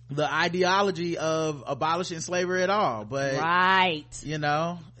ideology of abolishing slavery at all. But right, you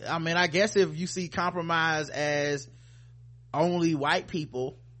know, I mean, I guess if you see compromise as only white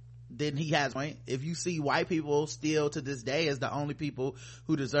people, then he has a point. If you see white people still to this day as the only people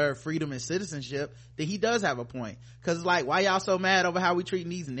who deserve freedom and citizenship, then he does have a point. Because it's like, why y'all so mad over how we treating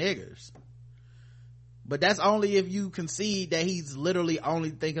these niggers? But that's only if you concede that he's literally only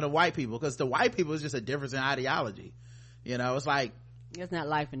thinking of white people, because the white people is just a difference in ideology. You know, it's like, it's not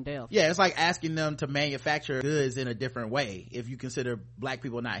life and death. Yeah, it's like asking them to manufacture goods in a different way if you consider black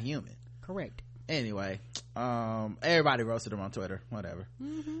people not human. Correct. Anyway, everybody roasted him on Twitter, whatever.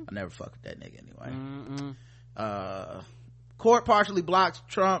 I never fuck with that nigga anyway. Court partially blocked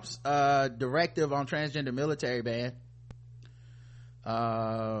Trump's directive on transgender military ban.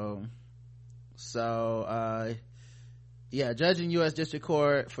 Yeah, judge in U.S. District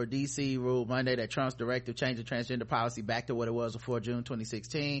Court for D.C. ruled Monday that Trump's directive changed the transgender policy back to what it was before June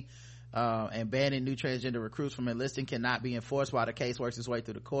 2016, and banning new transgender recruits from enlisting cannot be enforced while the case works its way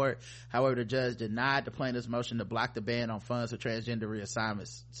through the court. However, the judge denied the plaintiff's motion to block the ban on funds for transgender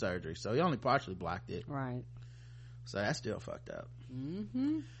reassignment surgery. So he only partially blocked it. Right. So that's still fucked up.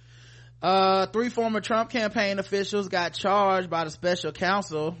 3 former Trump campaign officials got charged by the special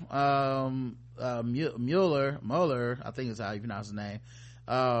counsel, Mueller, I think is how you pronounce his name.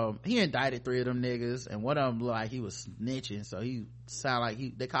 He indicted 3 of them niggas, and one of them looked like he was snitching, so he sounded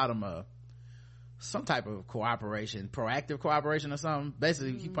like they called him some type of proactive cooperation or something.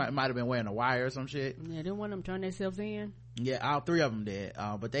 Basically, he might have been wearing a wire or some shit. Yeah, didn't one of them turn themselves in? Yeah, all 3 of them did,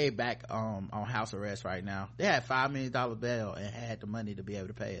 but they back on house arrest right now. They had $5 million bail and had the money to be able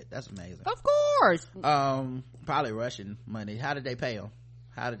to pay it. That's amazing. Of course. Probably Russian money. How did they pay them?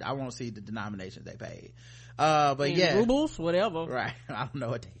 I want to see the denominations they paid. But in yeah, rubles, whatever. Right. I don't know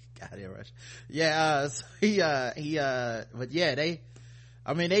what they got in Russia. Yeah. So he but yeah, they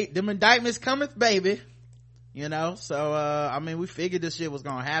I mean, them indictments cometh, baby. You know, so I mean, we figured this shit was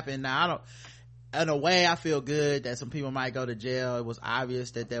gonna happen. Now in a way, I feel good that some people might go to jail. It was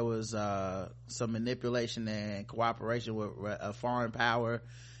obvious that there was some manipulation and cooperation with a foreign power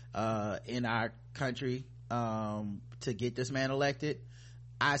in our country to get this man elected.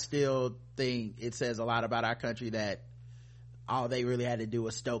 I still think it says a lot about our country that all they really had to do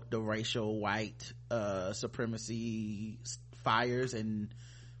was stoke the racial white supremacy fires, and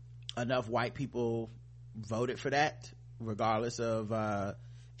enough white people voted for that, regardless of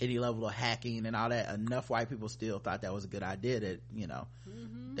any level of hacking and all that. Enough white people still thought that was a good idea that, you know,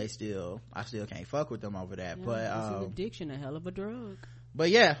 I still can't fuck with them over that. But it's addiction, a hell of a drug. But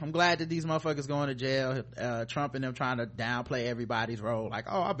yeah, I'm glad that these motherfuckers going to jail. Trump and them trying to downplay everybody's role, like,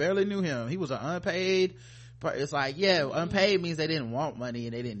 oh, I barely knew him, he was an unpaid. It's like, yeah, unpaid means they didn't want money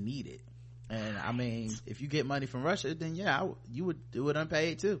and they didn't need it. And I mean, if you get money from Russia, then yeah, you would do it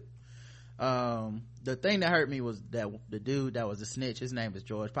unpaid too. The thing that hurt me was that the dude that was a snitch, his name is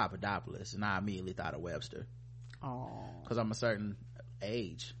George Papadopoulos, and I immediately thought of Webster. Oh, because I'm a certain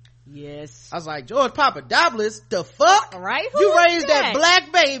age. Yes, I was like, George Papadopoulos, the fuck? Right? You raised that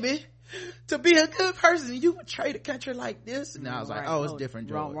black baby to be a good person, you would trade a country like this? And I was like, oh, it's different,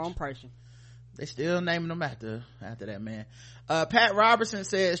 George. Wrong person. They still naming him after that man. Pat Robertson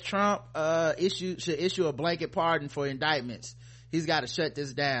says Trump should issue a blanket pardon for indictments. He's got to shut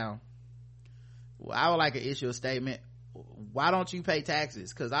this down. Well, I would like to issue a statement. Why don't you pay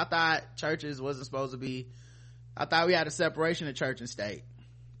taxes? Because I thought churches wasn't supposed to be, I thought we had a separation of church and state.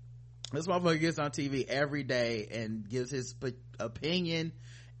 This motherfucker gets on TV every day and gives his opinion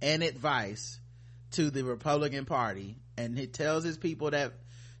and advice to the Republican Party, and he tells his people that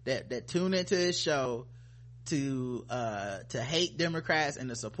tune into his show to hate Democrats and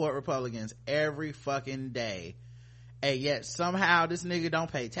to support Republicans every fucking day, and yet somehow this nigga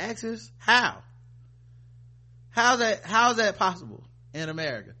don't pay taxes. How's that possible in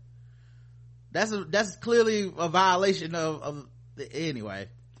America? That's clearly a violation of anyway.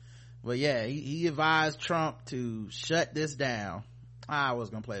 But yeah, he advised Trump to shut this down. I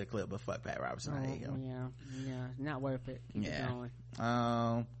was gonna play the clip, but fuck Pat Robertson. I hate him. Yeah, not worth it. Keep it going.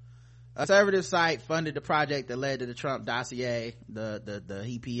 A conservative site funded the project that led to the Trump dossier, the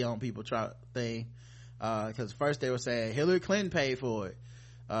he pee on people Trump thing, because first they were saying Hillary Clinton paid for it.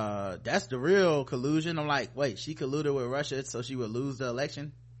 That's the real collusion. I'm like, wait, she colluded with Russia so she would lose the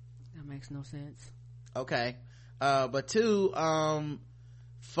election? That makes no sense. Okay. But two,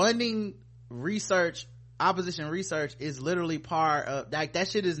 funding research, opposition research, is literally part of, like, that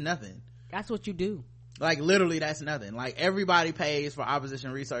shit is nothing. That's what you do. Like, literally, that's nothing. Like, everybody pays for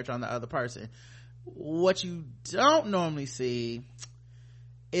opposition research on the other person. What you don't normally see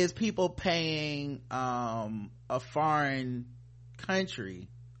is people paying a foreign country.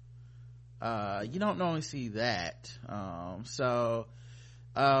 You don't normally see that.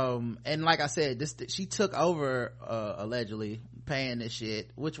 And like I said, she took over allegedly paying this shit,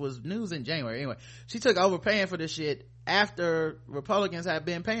 which was news in January. Anyway, she took over paying for this shit after Republicans had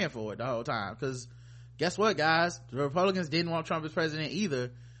been paying for it the whole time. Because guess what, guys, the Republicans didn't want Trump as president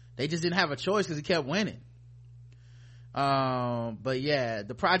either. They just didn't have a choice because he kept winning. But yeah,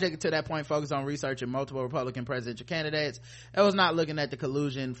 the project to that point focused on researching multiple Republican presidential candidates. It was not looking at the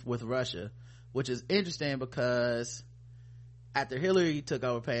collusion with Russia, which is interesting because after Hillary took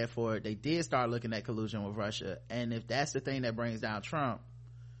over paying for it, they did start looking at collusion with Russia. And if that's the thing that brings down Trump,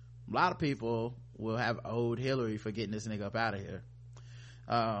 a lot of people will have owed Hillary for getting this nigga up out of here.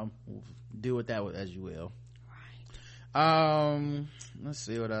 Do with that as you will. Right. Let's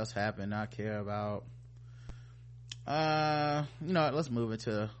see what else happened I care about. Let's move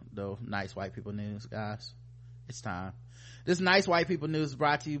into the nice white people news, guys. It's time. This nice white people news is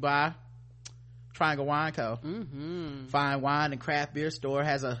brought to you by Triangle Wine Co. Fine wine and craft beer store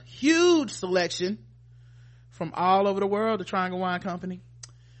has a huge selection from all over the world. The Triangle Wine Company,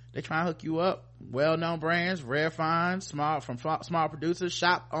 they try and hook you up. Well-known brands, rare finds, small producers.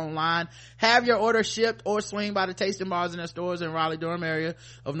 Shop online, have your order shipped, or swing by the tasting bars in their stores in Raleigh-Durham area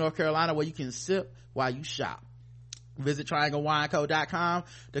of North Carolina, where you can sip while you shop. Visit trianglewineco.com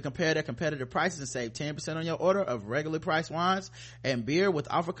to compare their competitive prices and save 10% on your order of regularly priced wines and beer with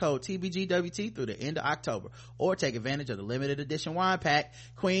offer code TBGWT through the end of October. Or take advantage of the limited edition wine pack,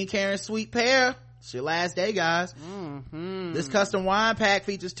 Queen Karen's Sweet Pear. It's your last day, guys. This custom wine pack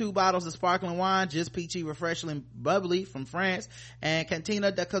features 2 bottles of sparkling wine, just peachy, refreshing, bubbly from France, and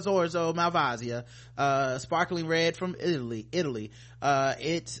Cantina de Cazorzo Malvasia, sparkling red from Italy.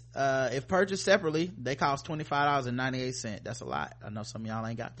 If purchased separately, they cost $25.98. That's a lot. I know some of y'all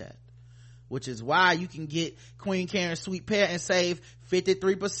ain't got that, which is why you can get Queen Karen's sweet pear and save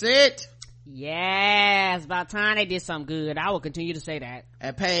 53%. Yes, about time they did something good. I will continue to say that.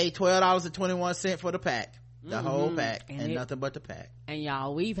 And pay $12.21 for the pack. The whole pack. And nothing but the pack. And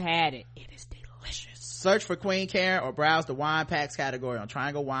y'all, we've had it. It is delicious. Search for Queen Karen or browse the wine packs category on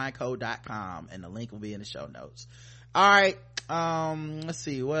trianglewineco.com, and the link will be in the show notes. All right. Let's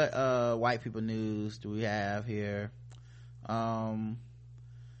see what white people news do we have here.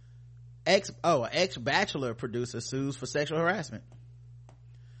 Ex-Bachelor producer sues for sexual harassment.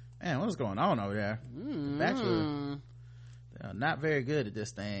 Man, what's going on over there? Bachelor, they're not very good at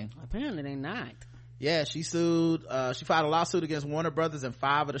this thing. Apparently they're not. Yeah, she sued, she filed a lawsuit against Warner Brothers and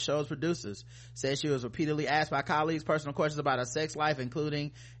 5 of the show's producers. Said she was repeatedly asked by colleagues personal questions about her sex life,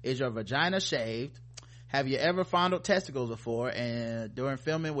 including, is your vagina shaved? Have you ever fondled testicles before? And during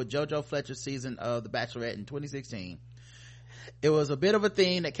filming with JoJo Fletcher's season of The Bachelorette in 2016. It was a bit of a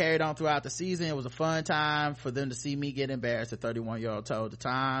theme that carried on throughout the season. It was a fun time for them to see me get embarrassed, a 31-year-old told the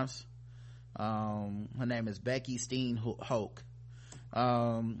Times. Her name is Becky Steen-Hoke.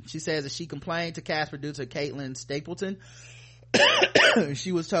 She says that she complained to cast producer Caitlin Stapleton.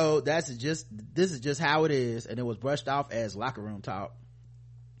 She was told this is just how it is, and it was brushed off as locker room talk.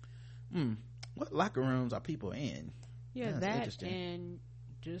 What locker rooms are people in? Yeah, that and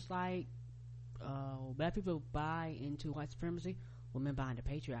just like black people buy into white supremacy, women buy into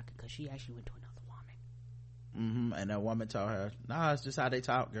patriarchy, because she actually went to another woman. And that woman told her, nah, it's just how they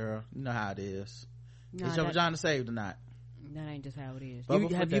talk, girl. You know how it is. Nah, is your vagina saved or not? That ain't just how it is.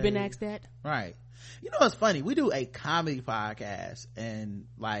 Have you been asked that? Right. You know what's funny? We do a comedy podcast, and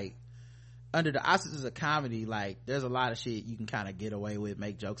like under the auspices of comedy, like there's a lot of shit you can kind of get away with,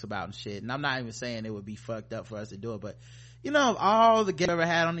 make jokes about and shit. And I'm not even saying it would be fucked up for us to do it, but you know, all the guests we've ever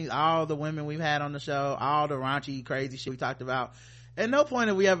had on these, all the women we've had on the show, all the raunchy crazy shit we talked about, at no point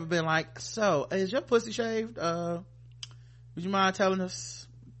have we ever been like, so is your pussy shaved? Would you mind telling us?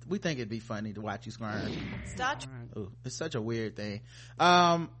 We think it'd be funny to watch you squirm. Ooh, it's such a weird thing.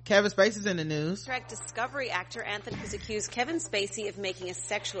 Kevin Spacey's in the news. Trek Discovery actor Anthony has accused Kevin Spacey of making a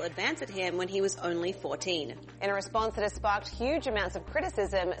sexual advance at him when he was only 14. In a response that has sparked huge amounts of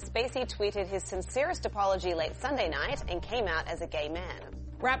criticism, Spacey tweeted his sincerest apology late Sunday night and came out as a gay man.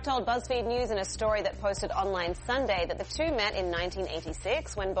 Rapp told BuzzFeed News in a story that posted online Sunday that the two met in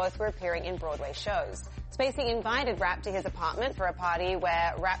 1986 when both were appearing in Broadway shows. Spacey invited Rapp to his apartment for a party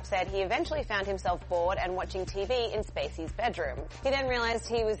where Rapp said he eventually found himself bored and watching TV in Spacey's bedroom. He then realized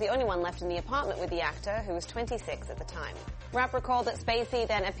he was the only one left in the apartment with the actor, who was 26 at the time. Rapp recalled that Spacey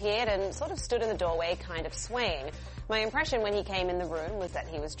then appeared and sort of stood in the doorway, kind of swaying. My impression when he came in the room was that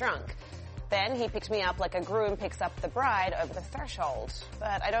he was drunk. Then he picked me up like a groom picks up the bride over the threshold.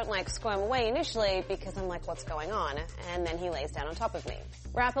 But I don't squirm away initially because I'm like, what's going on? And then he lays down on top of me.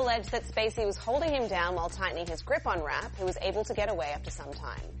 Rapp alleged that Spacey was holding him down while tightening his grip on Rapp, who was able to get away after some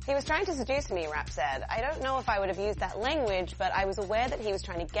time. He was trying to seduce me, Rapp said. I don't know if I would have used that language, but I was aware that he was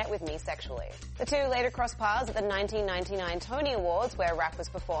trying to get with me sexually. The two later crossed paths at the 1999 Tony Awards, where Rapp was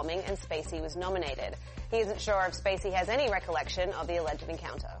performing and Spacey was nominated. He isn't sure if Spacey has any recollection of the alleged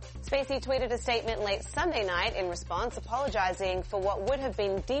encounter. Spacey tweeted a statement late Sunday night in response, apologizing for what would have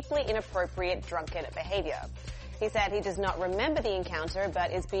been deeply inappropriate drunken behavior. He said he does not remember the encounter,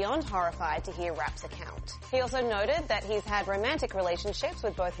 but is beyond horrified to hear Rapp's account. He also noted that he's had romantic relationships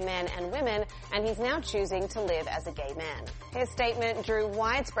with both men and women, and he's now choosing to live as a gay man. His statement drew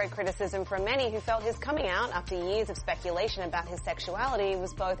widespread criticism from many who felt his coming out after years of speculation about his sexuality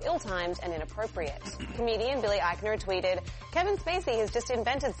was both ill-timed and inappropriate. Comedian Billy Eichner tweeted, Kevin Spacey has just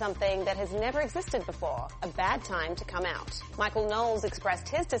invented something that has never existed before, a bad time to come out. Michael Knowles expressed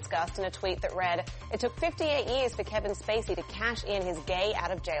his disgust in a tweet that read, it took 58 years for Kevin Spacey to cash in his gay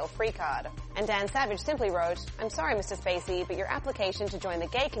out-of-jail-free card. And Dan Savage simply wrote, I'm sorry, Mr. Spacey, but your application to join the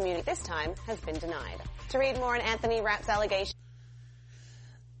gay community this time has been denied. To read more on Anthony Rapp's allegations...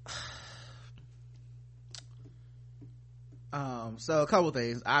 So a couple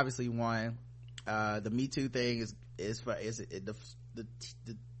things. Obviously, one, the Me Too thing the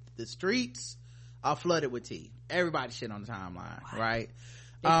streets are flooded with tea. Everybody shit on the timeline, right?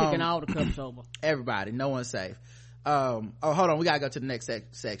 They're picking all the cups over. Everybody, no one's safe. Hold on, we gotta go to the next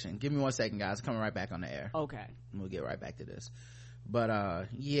section. Give me 1 second, guys. Coming right back on the air. Okay. We'll get right back to this. But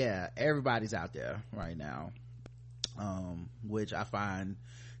yeah, everybody's out there right now, which I find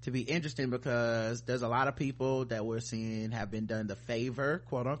to be interesting because there's a lot of people that we're seeing have been done the favor,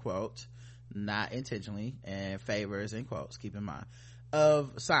 quote unquote, not intentionally, and favors in quotes, keep in mind,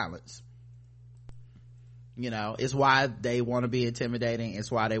 of silence. It's why they want to be intimidating.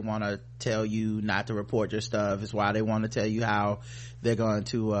 It's why they want to tell you not to report your stuff. It's why they want to tell you how they're going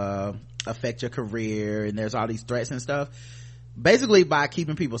to affect your career, and there's all these threats and stuff. Basically, by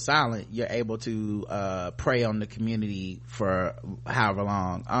keeping people silent, you're able to prey on the community for however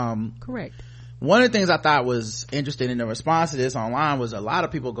long. Correct. One of the things I thought was interesting in the response to this online was a lot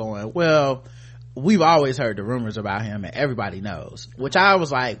of people going, well, we've always heard the rumors about him and everybody knows, which I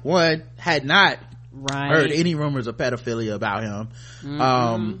was like, one, had not heard any rumors of pedophilia about him.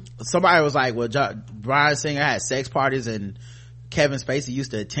 Somebody was like, well, Bryan Singer had sex parties and Kevin Spacey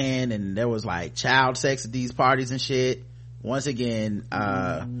used to attend, and there was like child sex at these parties and shit. Once again,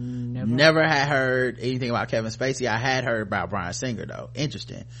 never had heard anything about Kevin Spacey. I had heard about Bryan Singer though.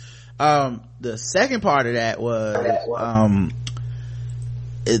 Interesting. The second part of that was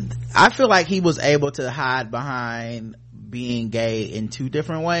I feel like he was able to hide behind being gay in two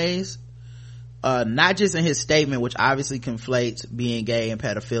different ways, not just in his statement, which obviously conflates being gay and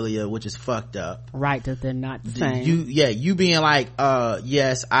pedophilia, which is fucked up, right? That they're not the same. You being like,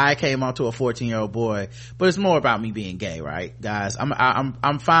 yes, I came onto a 14-year-old boy, but it's more about me being gay, right, guys?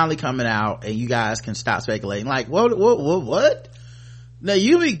 I'm finally coming out, and you guys can stop speculating like, what? Now,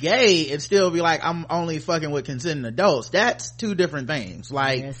 you be gay and still be like, I'm only fucking with consenting adults. That's two different things.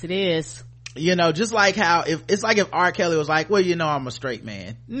 Like, yes, it is. Just like how if R. Kelly was like, well, I'm a straight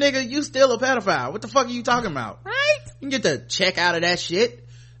man. Nigga, you still a pedophile. What the fuck are you talking about? Right? You get to check out of that shit.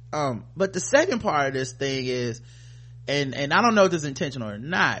 But the second part of this thing is, and I don't know if this is intentional or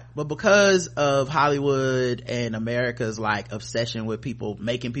not, but because of Hollywood and America's like obsession with people,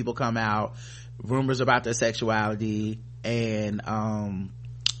 making people come out, rumors about their sexuality, and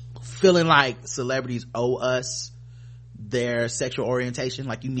feeling like celebrities owe us their sexual orientation,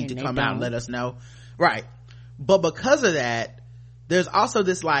 like you need to come out and let us know, right? But because of that, there's also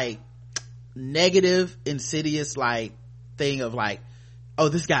this like negative, insidious like thing of like, oh,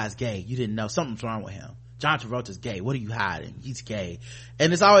 this guy's gay, you didn't know, something's wrong with him. John Travolta's gay, what are you hiding? He's gay.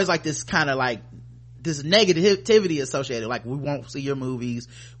 And it's always like this kind of like this negativity associated, like we won't see your movies,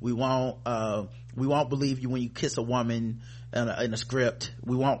 we won't believe you when you kiss a woman in a script,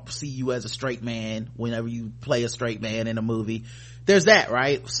 we won't see you as a straight man whenever you play a straight man in a movie. There's that,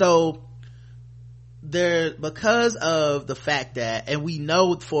 right? So because of the fact that, and we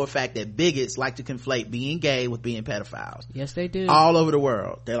know for a fact that bigots like to conflate being gay with being pedophiles. Yes, they do. All over the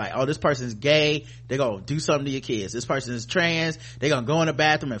world. They're like, oh, this person's gay, they're gonna do something to your kids. This person is trans, they're gonna go in the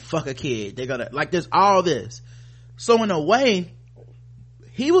bathroom and fuck a kid. They're gonna, like, there's all this. So in a way,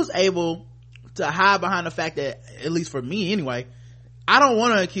 he was able to hide behind the fact that, at least for me anyway, I don't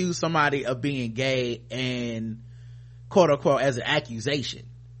want to accuse somebody of being gay and quote unquote as an accusation.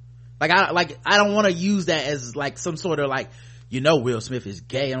 I don't want to use that as like some sort of like, Will Smith is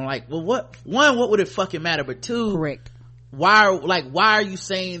gay. And I'm like, well, what would it fucking matter? But two, correct. Why are you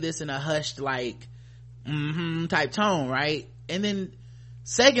saying this in a hushed like type tone, right? And then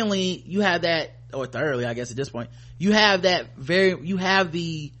secondly, you have that, or thirdly, I guess at this point, you have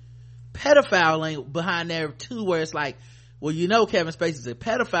the pedophile lane behind there too, where it's like, well, Kevin Spacey's a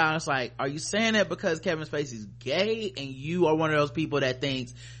pedophile, and it's like, are you saying that because Kevin Spacey's gay and you are one of those people that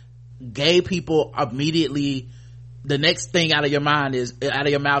thinks gay people immediately, the next thing out of your mouth is they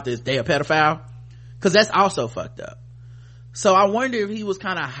a pedophile? Because that's also fucked up. So I wonder if he was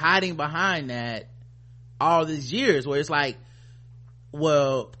kind of hiding behind that all these years, where it's like,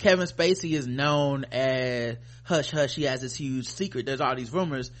 well, Kevin Spacey is known as hush hush, he has this huge secret, there's all these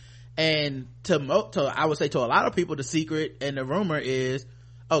rumors, and I would say to a lot of people, the secret and the rumor is,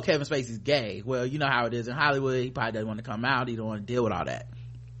 oh, Kevin Spacey's gay. Well, you know how it is in Hollywood, he probably doesn't want to come out, he don't want to deal with all that.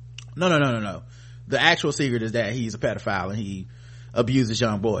 No. The actual secret is that he's a pedophile and he abuses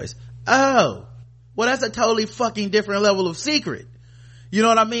young boys. Oh, well, that's a totally fucking different level of secret. You know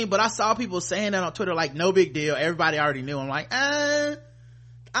what I mean? But I saw people saying that on Twitter like, no big deal, everybody already knew. I'm like, I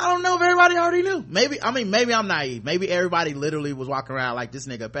don't know if everybody already knew. Maybe I'm naive. Maybe everybody literally was walking around like, this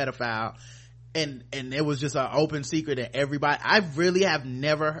nigga a pedophile, and it was just an open secret that everybody, I really have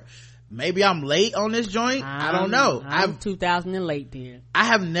never, maybe I'm late on this joint, I don't know. I'm 2000 and late then. I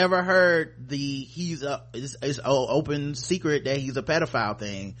have never heard it's open secret that he's a pedophile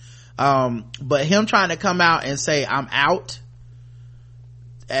thing. But him trying to come out and say, I'm out,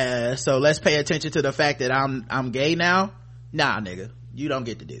 so let's pay attention to the fact that I'm gay now. Nah, nigga, you don't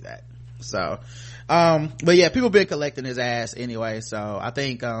get to do that. So but yeah, people been collecting his ass anyway. So I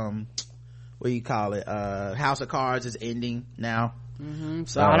think what do you call it, House of Cards is ending now.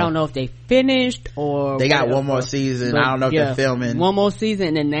 So I don't know if they finished or they got one more season. I don't know if they're filming one more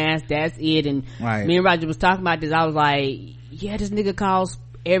season, and then that's it. And right. Me and Roger was talking about this. I was like, yeah, this nigga calls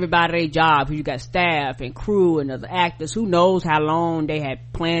everybody their job. You got staff and crew and other actors. Who knows how long they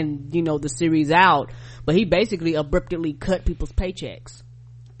had planned, the series out. But he basically abruptly cut people's paychecks.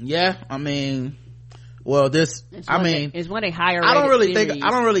 Yeah, I mean, well, it's when they hire. I don't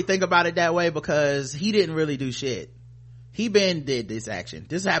really think about it that way, because he didn't really do shit. He did this action.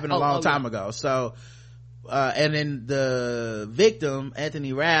 This happened a long time ago. So, and then the victim,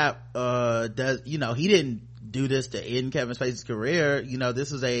 Anthony Rapp, he didn't do this to end Kevin Spacey's career.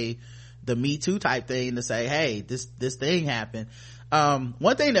 This is the Me Too type thing to say, hey, this thing happened.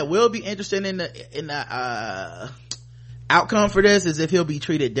 One thing that will be interesting in the outcome for this is if he'll be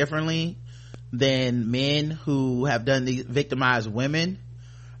treated differently than men who have done these victimized women,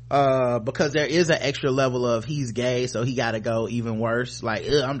 because there is an extra level of he's gay, so he gotta go even worse. Like,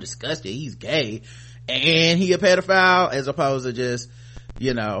 I'm disgusted, he's gay and he a pedophile, as opposed to just,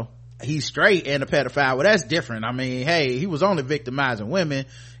 he's straight and a pedophile. Well, that's different. I mean, hey, he was only victimizing women,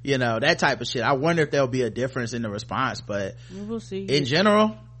 that type of shit. I wonder if there'll be a difference in the response, but we'll see. In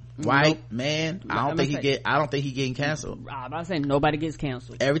general, white man, I don't think he getting canceled. I'm not saying nobody gets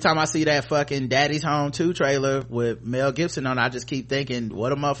canceled. Every time I see that fucking Daddy's Home 2 trailer with Mel Gibson on, I just keep thinking,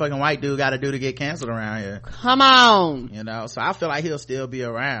 what a motherfucking white dude gotta do to get canceled around here? Come on. So I feel like he'll still be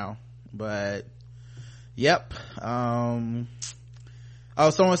around, but yep.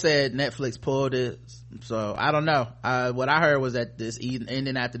 Someone said Netflix pulled it, so I don't know. What I heard was that this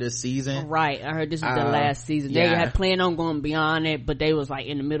ending after this season. Right, I heard this is the last season. They had planned on going beyond it, but they was like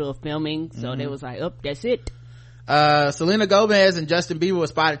in the middle of filming, so they was like, that's it. Selena Gomez and Justin Bieber were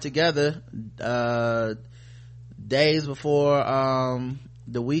spotted together days before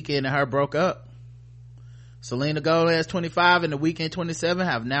The Weeknd and her broke up. Selena Gomez, 25, and The Weeknd, 27,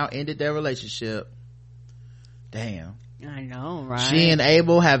 have now ended their relationship. Damn. I know, right? She and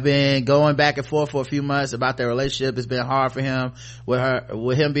Abel have been going back and forth for a few months about their relationship. It's been hard for him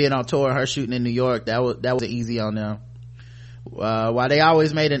with him being on tour and her shooting in New York. That wasn't easy on them. While they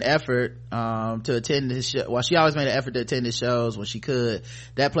always made an effort to attend his show, while she always made an effort to attend his shows when she could,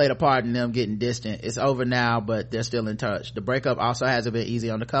 that played a part in them getting distant. It's over now, but they're still in touch. The breakup also hasn't been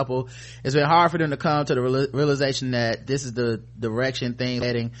easy on the couple. It's been hard for them to come to the realization that this is the direction things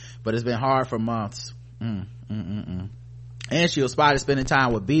heading, but it's been hard for months. And she was spotted spending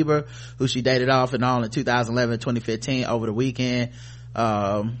time with Bieber, who she dated off and on in 2011 2015 over the weekend.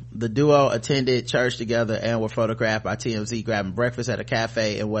 The duo attended church together and were photographed by TMZ grabbing breakfast at a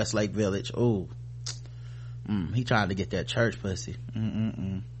cafe in Westlake Village. Ooh, he trying to get that church pussy.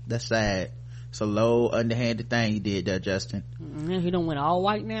 That's sad. It's a low, underhanded thing he did there, Justin. He done went all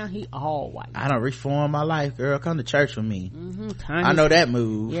white now. He all white. I done reformed my life, girl. Come to church with me. I know that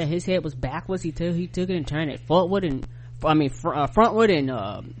move. Yeah, his head was backwards. He took it and turned it forward and frontward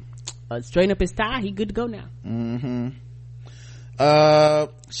and straighten up his tie. He good to go now.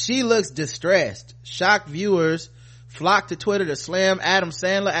 She looks distressed. Shocked viewers flock to Twitter to slam Adam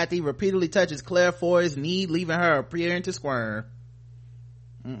Sandler after he repeatedly touches Claire Foy's knee, leaving her appearing to squirm.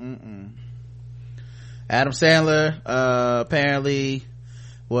 Adam Sandler apparently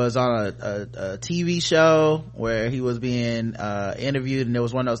was on a TV show where he was being interviewed, and there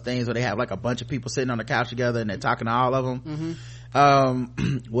was one of those things where they have like a bunch of people sitting on the couch together and they're talking to all of them.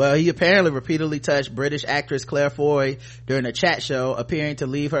 Well, he apparently repeatedly touched British actress Claire Foy during a chat show, appearing to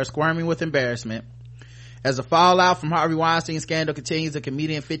leave her squirming with embarrassment. As the fallout from Harvey Weinstein scandal continues, the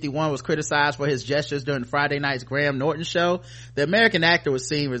comedian 51 was criticized for his gestures during Friday night's Graham Norton show. The American actor was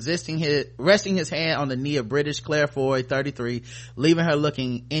seen resting his hand on the knee of British Claire Foy, 33, leaving her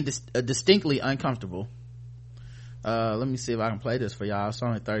looking distinctly uncomfortable. Let me see if I can play this for y'all. It's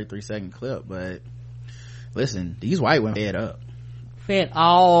only a 33-second clip, but listen, these white women fed up. Fed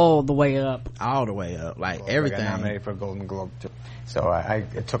all the way up. All the way up. Like everything. I got nominated for a Golden Globe too. So I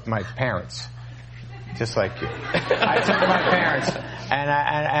took my parents. Just like you. I took my parents,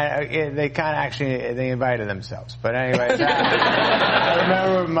 and they kind of actually, they invited themselves. But anyways, I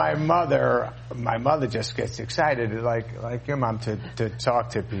remember my mother just gets excited, like your mom, to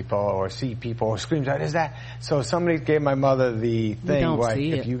talk to people or see people or screams out, is that? So somebody gave my mother the thing, like,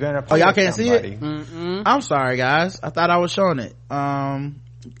 if you're gonna play y'all can't somebody, see it? I'm sorry, guys. I thought I was showing it. Oh,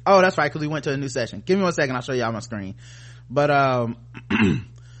 that's right, because we went to a new session. Give me 1 second, I'll show y'all my screen. But,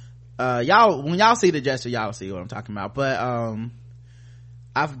 y'all, when y'all see the gesture, y'all see what I'm talking about. But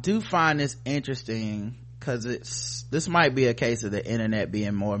I do find this interesting because this might be a case of the internet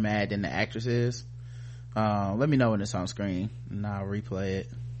being more mad than the actress is. Let me know when it's on screen and I'll replay it.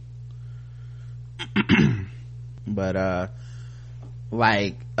 But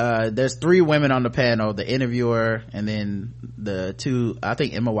there's 3 women on the panel, the interviewer and then the 2, I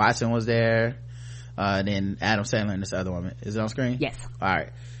think Emma Watson was there, then Adam Sandler and this other woman. Is it on screen? Yes. All right.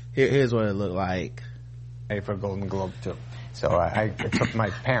 Here's what it looked like. For a Golden Globe too. So I took my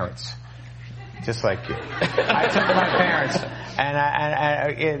parents, just like you. I took my parents,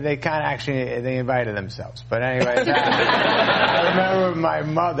 and they kind of actually they invited themselves. But anyway, I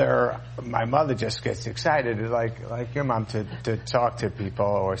remember my mother just gets excited, like your mom, to talk to people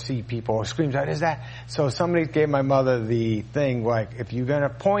or see people or screams out, "Is that?" So somebody gave my mother the thing, like, if you're gonna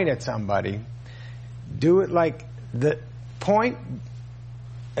point at somebody, do it like the point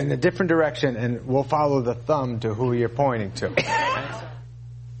in a different direction, and we'll follow the thumb to who you're pointing to.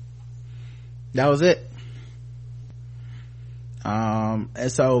 That was it. And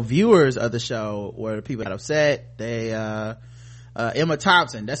so viewers of the show were the people that upset. They Emma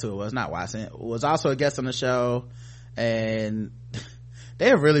Thompson, that's who it was, not Watson, was also a guest on the show, and they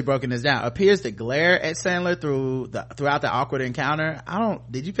have really broken this down. Appears to glare at Sandler throughout the awkward encounter.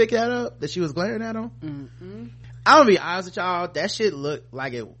 Did you pick that up, that she was glaring at him? Mm-hmm. I'm gonna be honest with y'all, that shit looked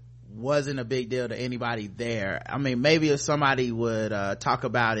like it wasn't a big deal to anybody there. I mean, maybe if somebody would talk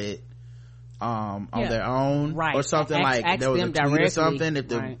about it on their own, right, or something, like there was a tweet directly, or something.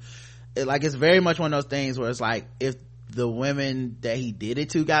 If right. It's very much one of those things where it's like, if the women that he did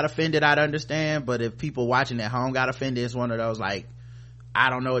it to got offended, I'd understand, but if people watching at home got offended, it's one of those, like, I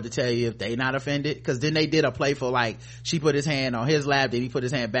don't know what to tell you if they not offended, because then they did a playful, like, she put his hand on his lap, then he put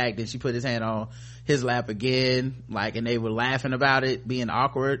his hand back, then she put his hand on his lap again, like, and they were laughing about it being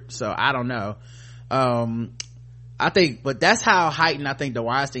awkward. So I don't know. I think, but that's how heightened I think the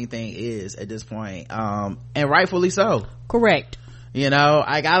Weinstein thing is at this point, and rightfully so. Correct. You know,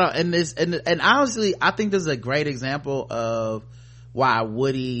 like, I don't, and honestly, I think this is a great example of why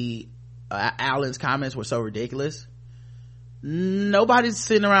Woody Allen's comments were so ridiculous. Nobody's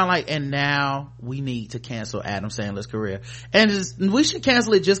sitting around like, and now we need to cancel Adam Sandler's career, and we should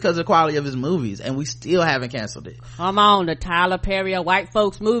cancel it just because of the quality of his movies, and we still haven't canceled it. Come on, the Tyler Perry of white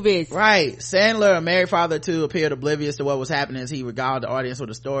folks movies. Right. Sandler, a married father too, appeared oblivious to what was happening as he regaled the audience with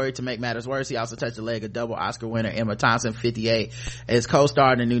a story. To make matters worse, he also touched the leg of double Oscar winner Emma Thompson, 58, as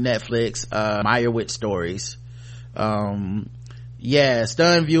co-star in the new Netflix Meyerowitz Stories.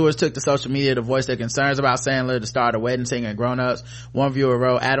 Stunned viewers took to social media to voice their concerns about Sandler, the star of The Wedding Singer and Grown Ups. One viewer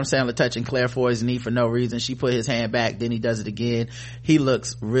wrote, Adam Sandler touching Claire Foy's knee for no reason. She put his hand back, then he does it again. He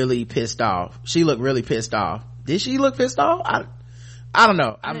looks really pissed off. She looked really pissed off. Did she look pissed off? I don't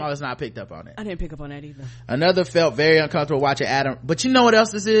know. I was not picked up on it. I didn't pick up on that either. Another felt very uncomfortable watching Adam, but you know what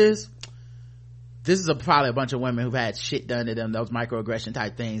else this is? This is probably a bunch of women who've had shit done to them, those microaggression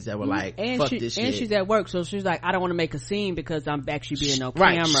type things that were like, fuck this shit. And she's at work, so she's like, I don't want to make a scene because I'm actually being on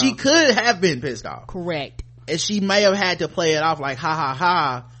right. camera. She could have been pissed off. Correct. And she may have had to play it off like, ha ha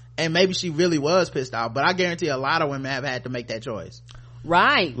ha, and maybe she really was pissed off, but I guarantee a lot of women have had to make that choice.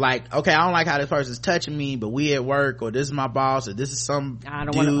 Right. Like, okay, I don't like how this person's touching me, but we at work, or this is my boss, or this is some I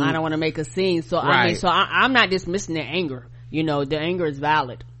don't want to make a scene. So right. I'm not dismissing their anger. You know, the anger is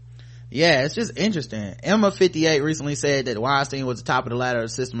valid. Yeah, it's just interesting. Emma, 58, recently said that Weinstein was the top of the ladder of the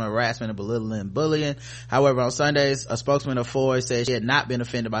system of harassment and belittling and bullying. However, on Sundays, a spokesman of Ford said she had not been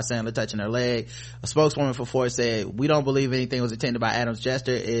offended by Sandler touching her leg. A spokeswoman for Ford said, we don't believe anything was intended by Adam's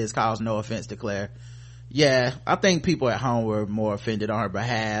gesture. It has caused no offense to Claire. Yeah, I think people at home were more offended on her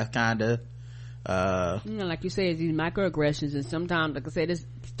behalf, kinda. Like you say, these microaggressions, and sometimes, like I said, it's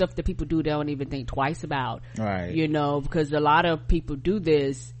stuff that people do they don't even think twice about. Right. You know, because a lot of people do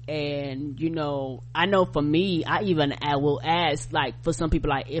this, and you know, I know for me, I will ask, like, for some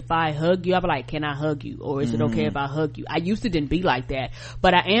people, like, if I hug you, I'll be like, can I hug you, or is it okay if I hug you? I used to didn't be like that,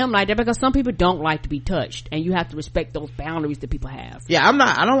 but I am like that because some people don't like to be touched, and you have to respect those boundaries that people have. Yeah,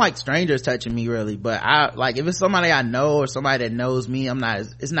 I don't like strangers touching me really, but I like, if it's somebody I know or somebody that knows me,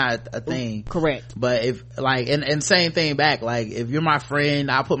 it's not a thing. Correct. But if, like, and same thing back, like, if you're my friend,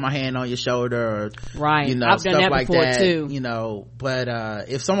 I'll put my hand on your shoulder, or right, you know, I've stuff done that like before that too. You know, but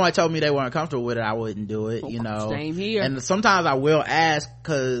if someone told me they weren't comfortable with it, I wouldn't do it. You know, same here. And sometimes I will ask,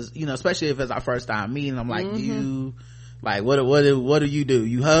 because you know, especially if it's our first time meeting, I'm like, do you, like, what do you do?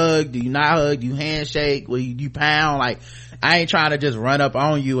 You hug? Do you not hug? Do you handshake? Will you pound? Like, I ain't trying to just run up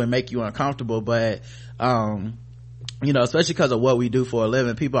on you and make you uncomfortable, but you know, especially because of what we do for a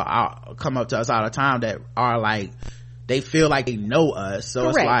living, people come up to us all the time that are like, they feel like they know us.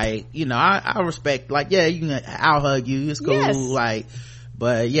 So Correct. It's like, you know, I respect, like, yeah, I'll hug you, it's cool. Yes. Like,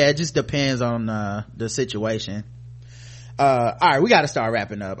 but yeah, it just depends on the situation. All right, we gotta start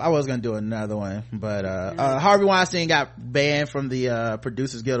wrapping up. I was gonna do another one, but Harvey Weinstein got banned from the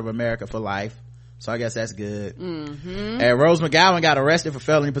Producers Guild of America for life, so I guess that's good. And Rose McGowan got arrested for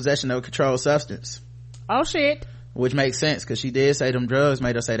felony possession of a controlled substance. Oh shit. which makes sense because she did say them drugs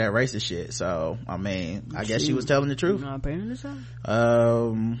made her say that racist shit. So I mean, I guess she was telling the truth. All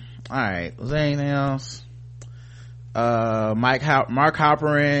right, was there anything else? Mark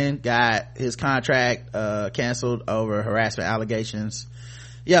Halperin got his contract canceled over harassment allegations.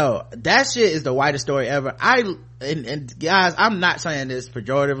 Yo, that shit is the whitest story ever. And guys, I'm not saying this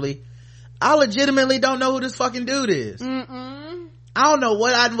pejoratively. I legitimately don't know who this fucking dude is. I don't know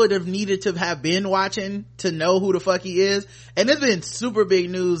what I would have needed to have been watching to know who the fuck he is. And it's been super big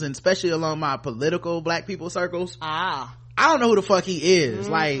news, and especially along my political black people circles. I don't know who the fuck he is.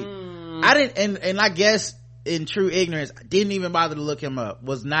 Like, I didn't, and I guess in true ignorance, I didn't even bother to look him up.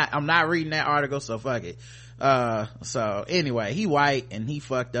 I'm not reading that article, so fuck it. So anyway, he white and he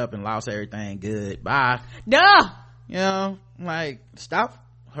fucked up and lost everything. Good. Bye. Duh. You know, like, stop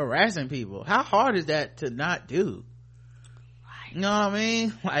harassing people. How hard is that to not do? You know what I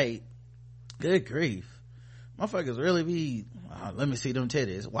mean? Like, good grief. Motherfuckers really be, let me see them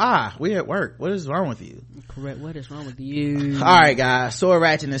titties. Why? We at work. What is wrong with you? Correct. What is wrong with you? All right, guys. Sword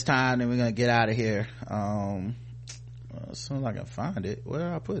ratchet this time, then we're gonna get out of here. As soon as I can find it. Where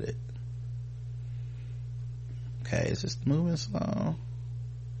did I put it? Okay, is this moving slow?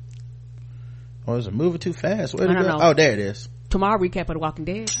 Or is it moving too fast? Where did it go? Oh, there it is. Tomorrow recap of The Walking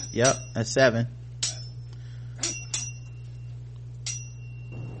Dead. Yep, at 7.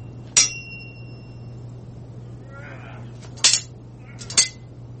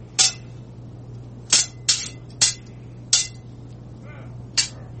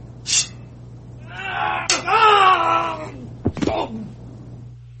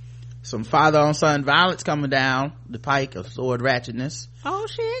 Some father on son violence coming down the pike of sword ratchetness. Oh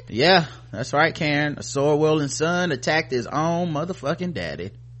shit. Yeah, that's right, Karen. A sword wielding son attacked his own motherfucking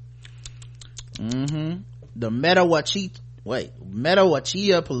daddy. The Metawachia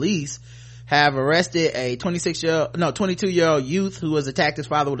police have arrested a 22-year-old youth who has attacked his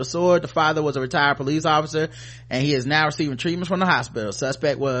father with a sword. The father was a retired police officer and he is now receiving treatment from the hospital.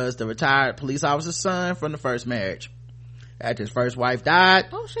 Suspect was the retired police officer's son from the first marriage. After his first wife died,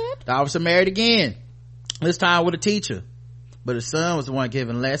 the officer married again, this time with a teacher, but his son was the one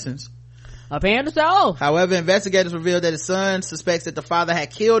giving lessons. Apparently so. However, investigators revealed that his son suspects that the father had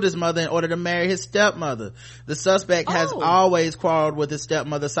killed his mother in order to marry his stepmother. The suspect has always quarreled with his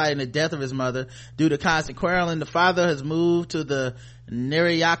stepmother, citing the death of his mother. Due to constant quarreling, the father has moved to the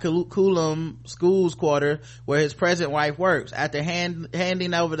Neriyakulam schools quarter where his present wife works, after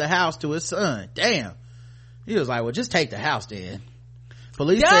handing over the house to his son. Damn. He was like, well, just take the house then.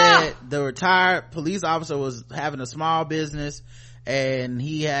 Police said the retired police officer was having a small business and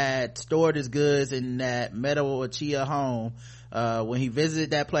he had stored his goods in that Metawachia home. When he visited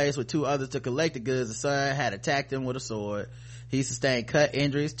that place with 2 others to collect the goods, the son had attacked him with a sword. He sustained cut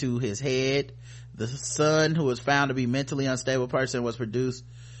injuries to his head. The son, who was found to be mentally unstable person, was produced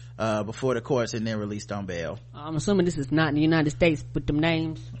before the courts and then released on bail. I'm assuming this is not in the United States with them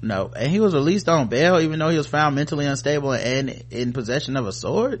names. No, and he was released on bail even though he was found mentally unstable and in possession of a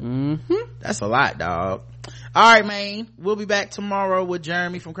sword. That's a lot, dog. All right, man, we'll be back tomorrow with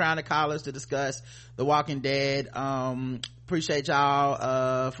Jeremy from Crown and Collars to discuss The Walking Dead. Appreciate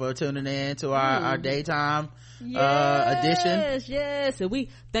y'all for tuning in to our daytime edition. Yes, and we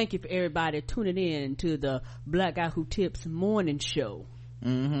thank you for everybody tuning in to the Black Guy Who Tips morning show.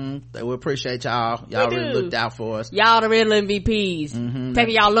 We appreciate y'all really looked out for us. Y'all the real MVPs.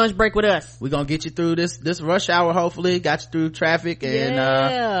 Taking y'all lunch break with us. We're gonna get you through this rush hour, hopefully. Got you through traffic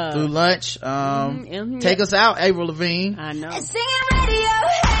and through lunch. Take us out, Avril Lavigne. I know. And singing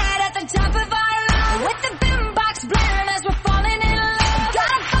Radiohead at the top of our lungs, with the boombox blaring as we're falling in love.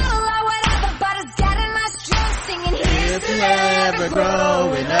 Gotta follow whatever, but it's getting my strength, singing here's to never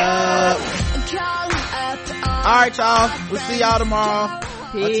growing up. All right, y'all, we'll see y'all tomorrow.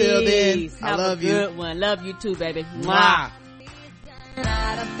 Peace. Until then, Have I love a good one. Love you too, baby. Mwah.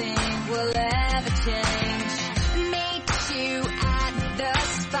 I don't think we'll ever change.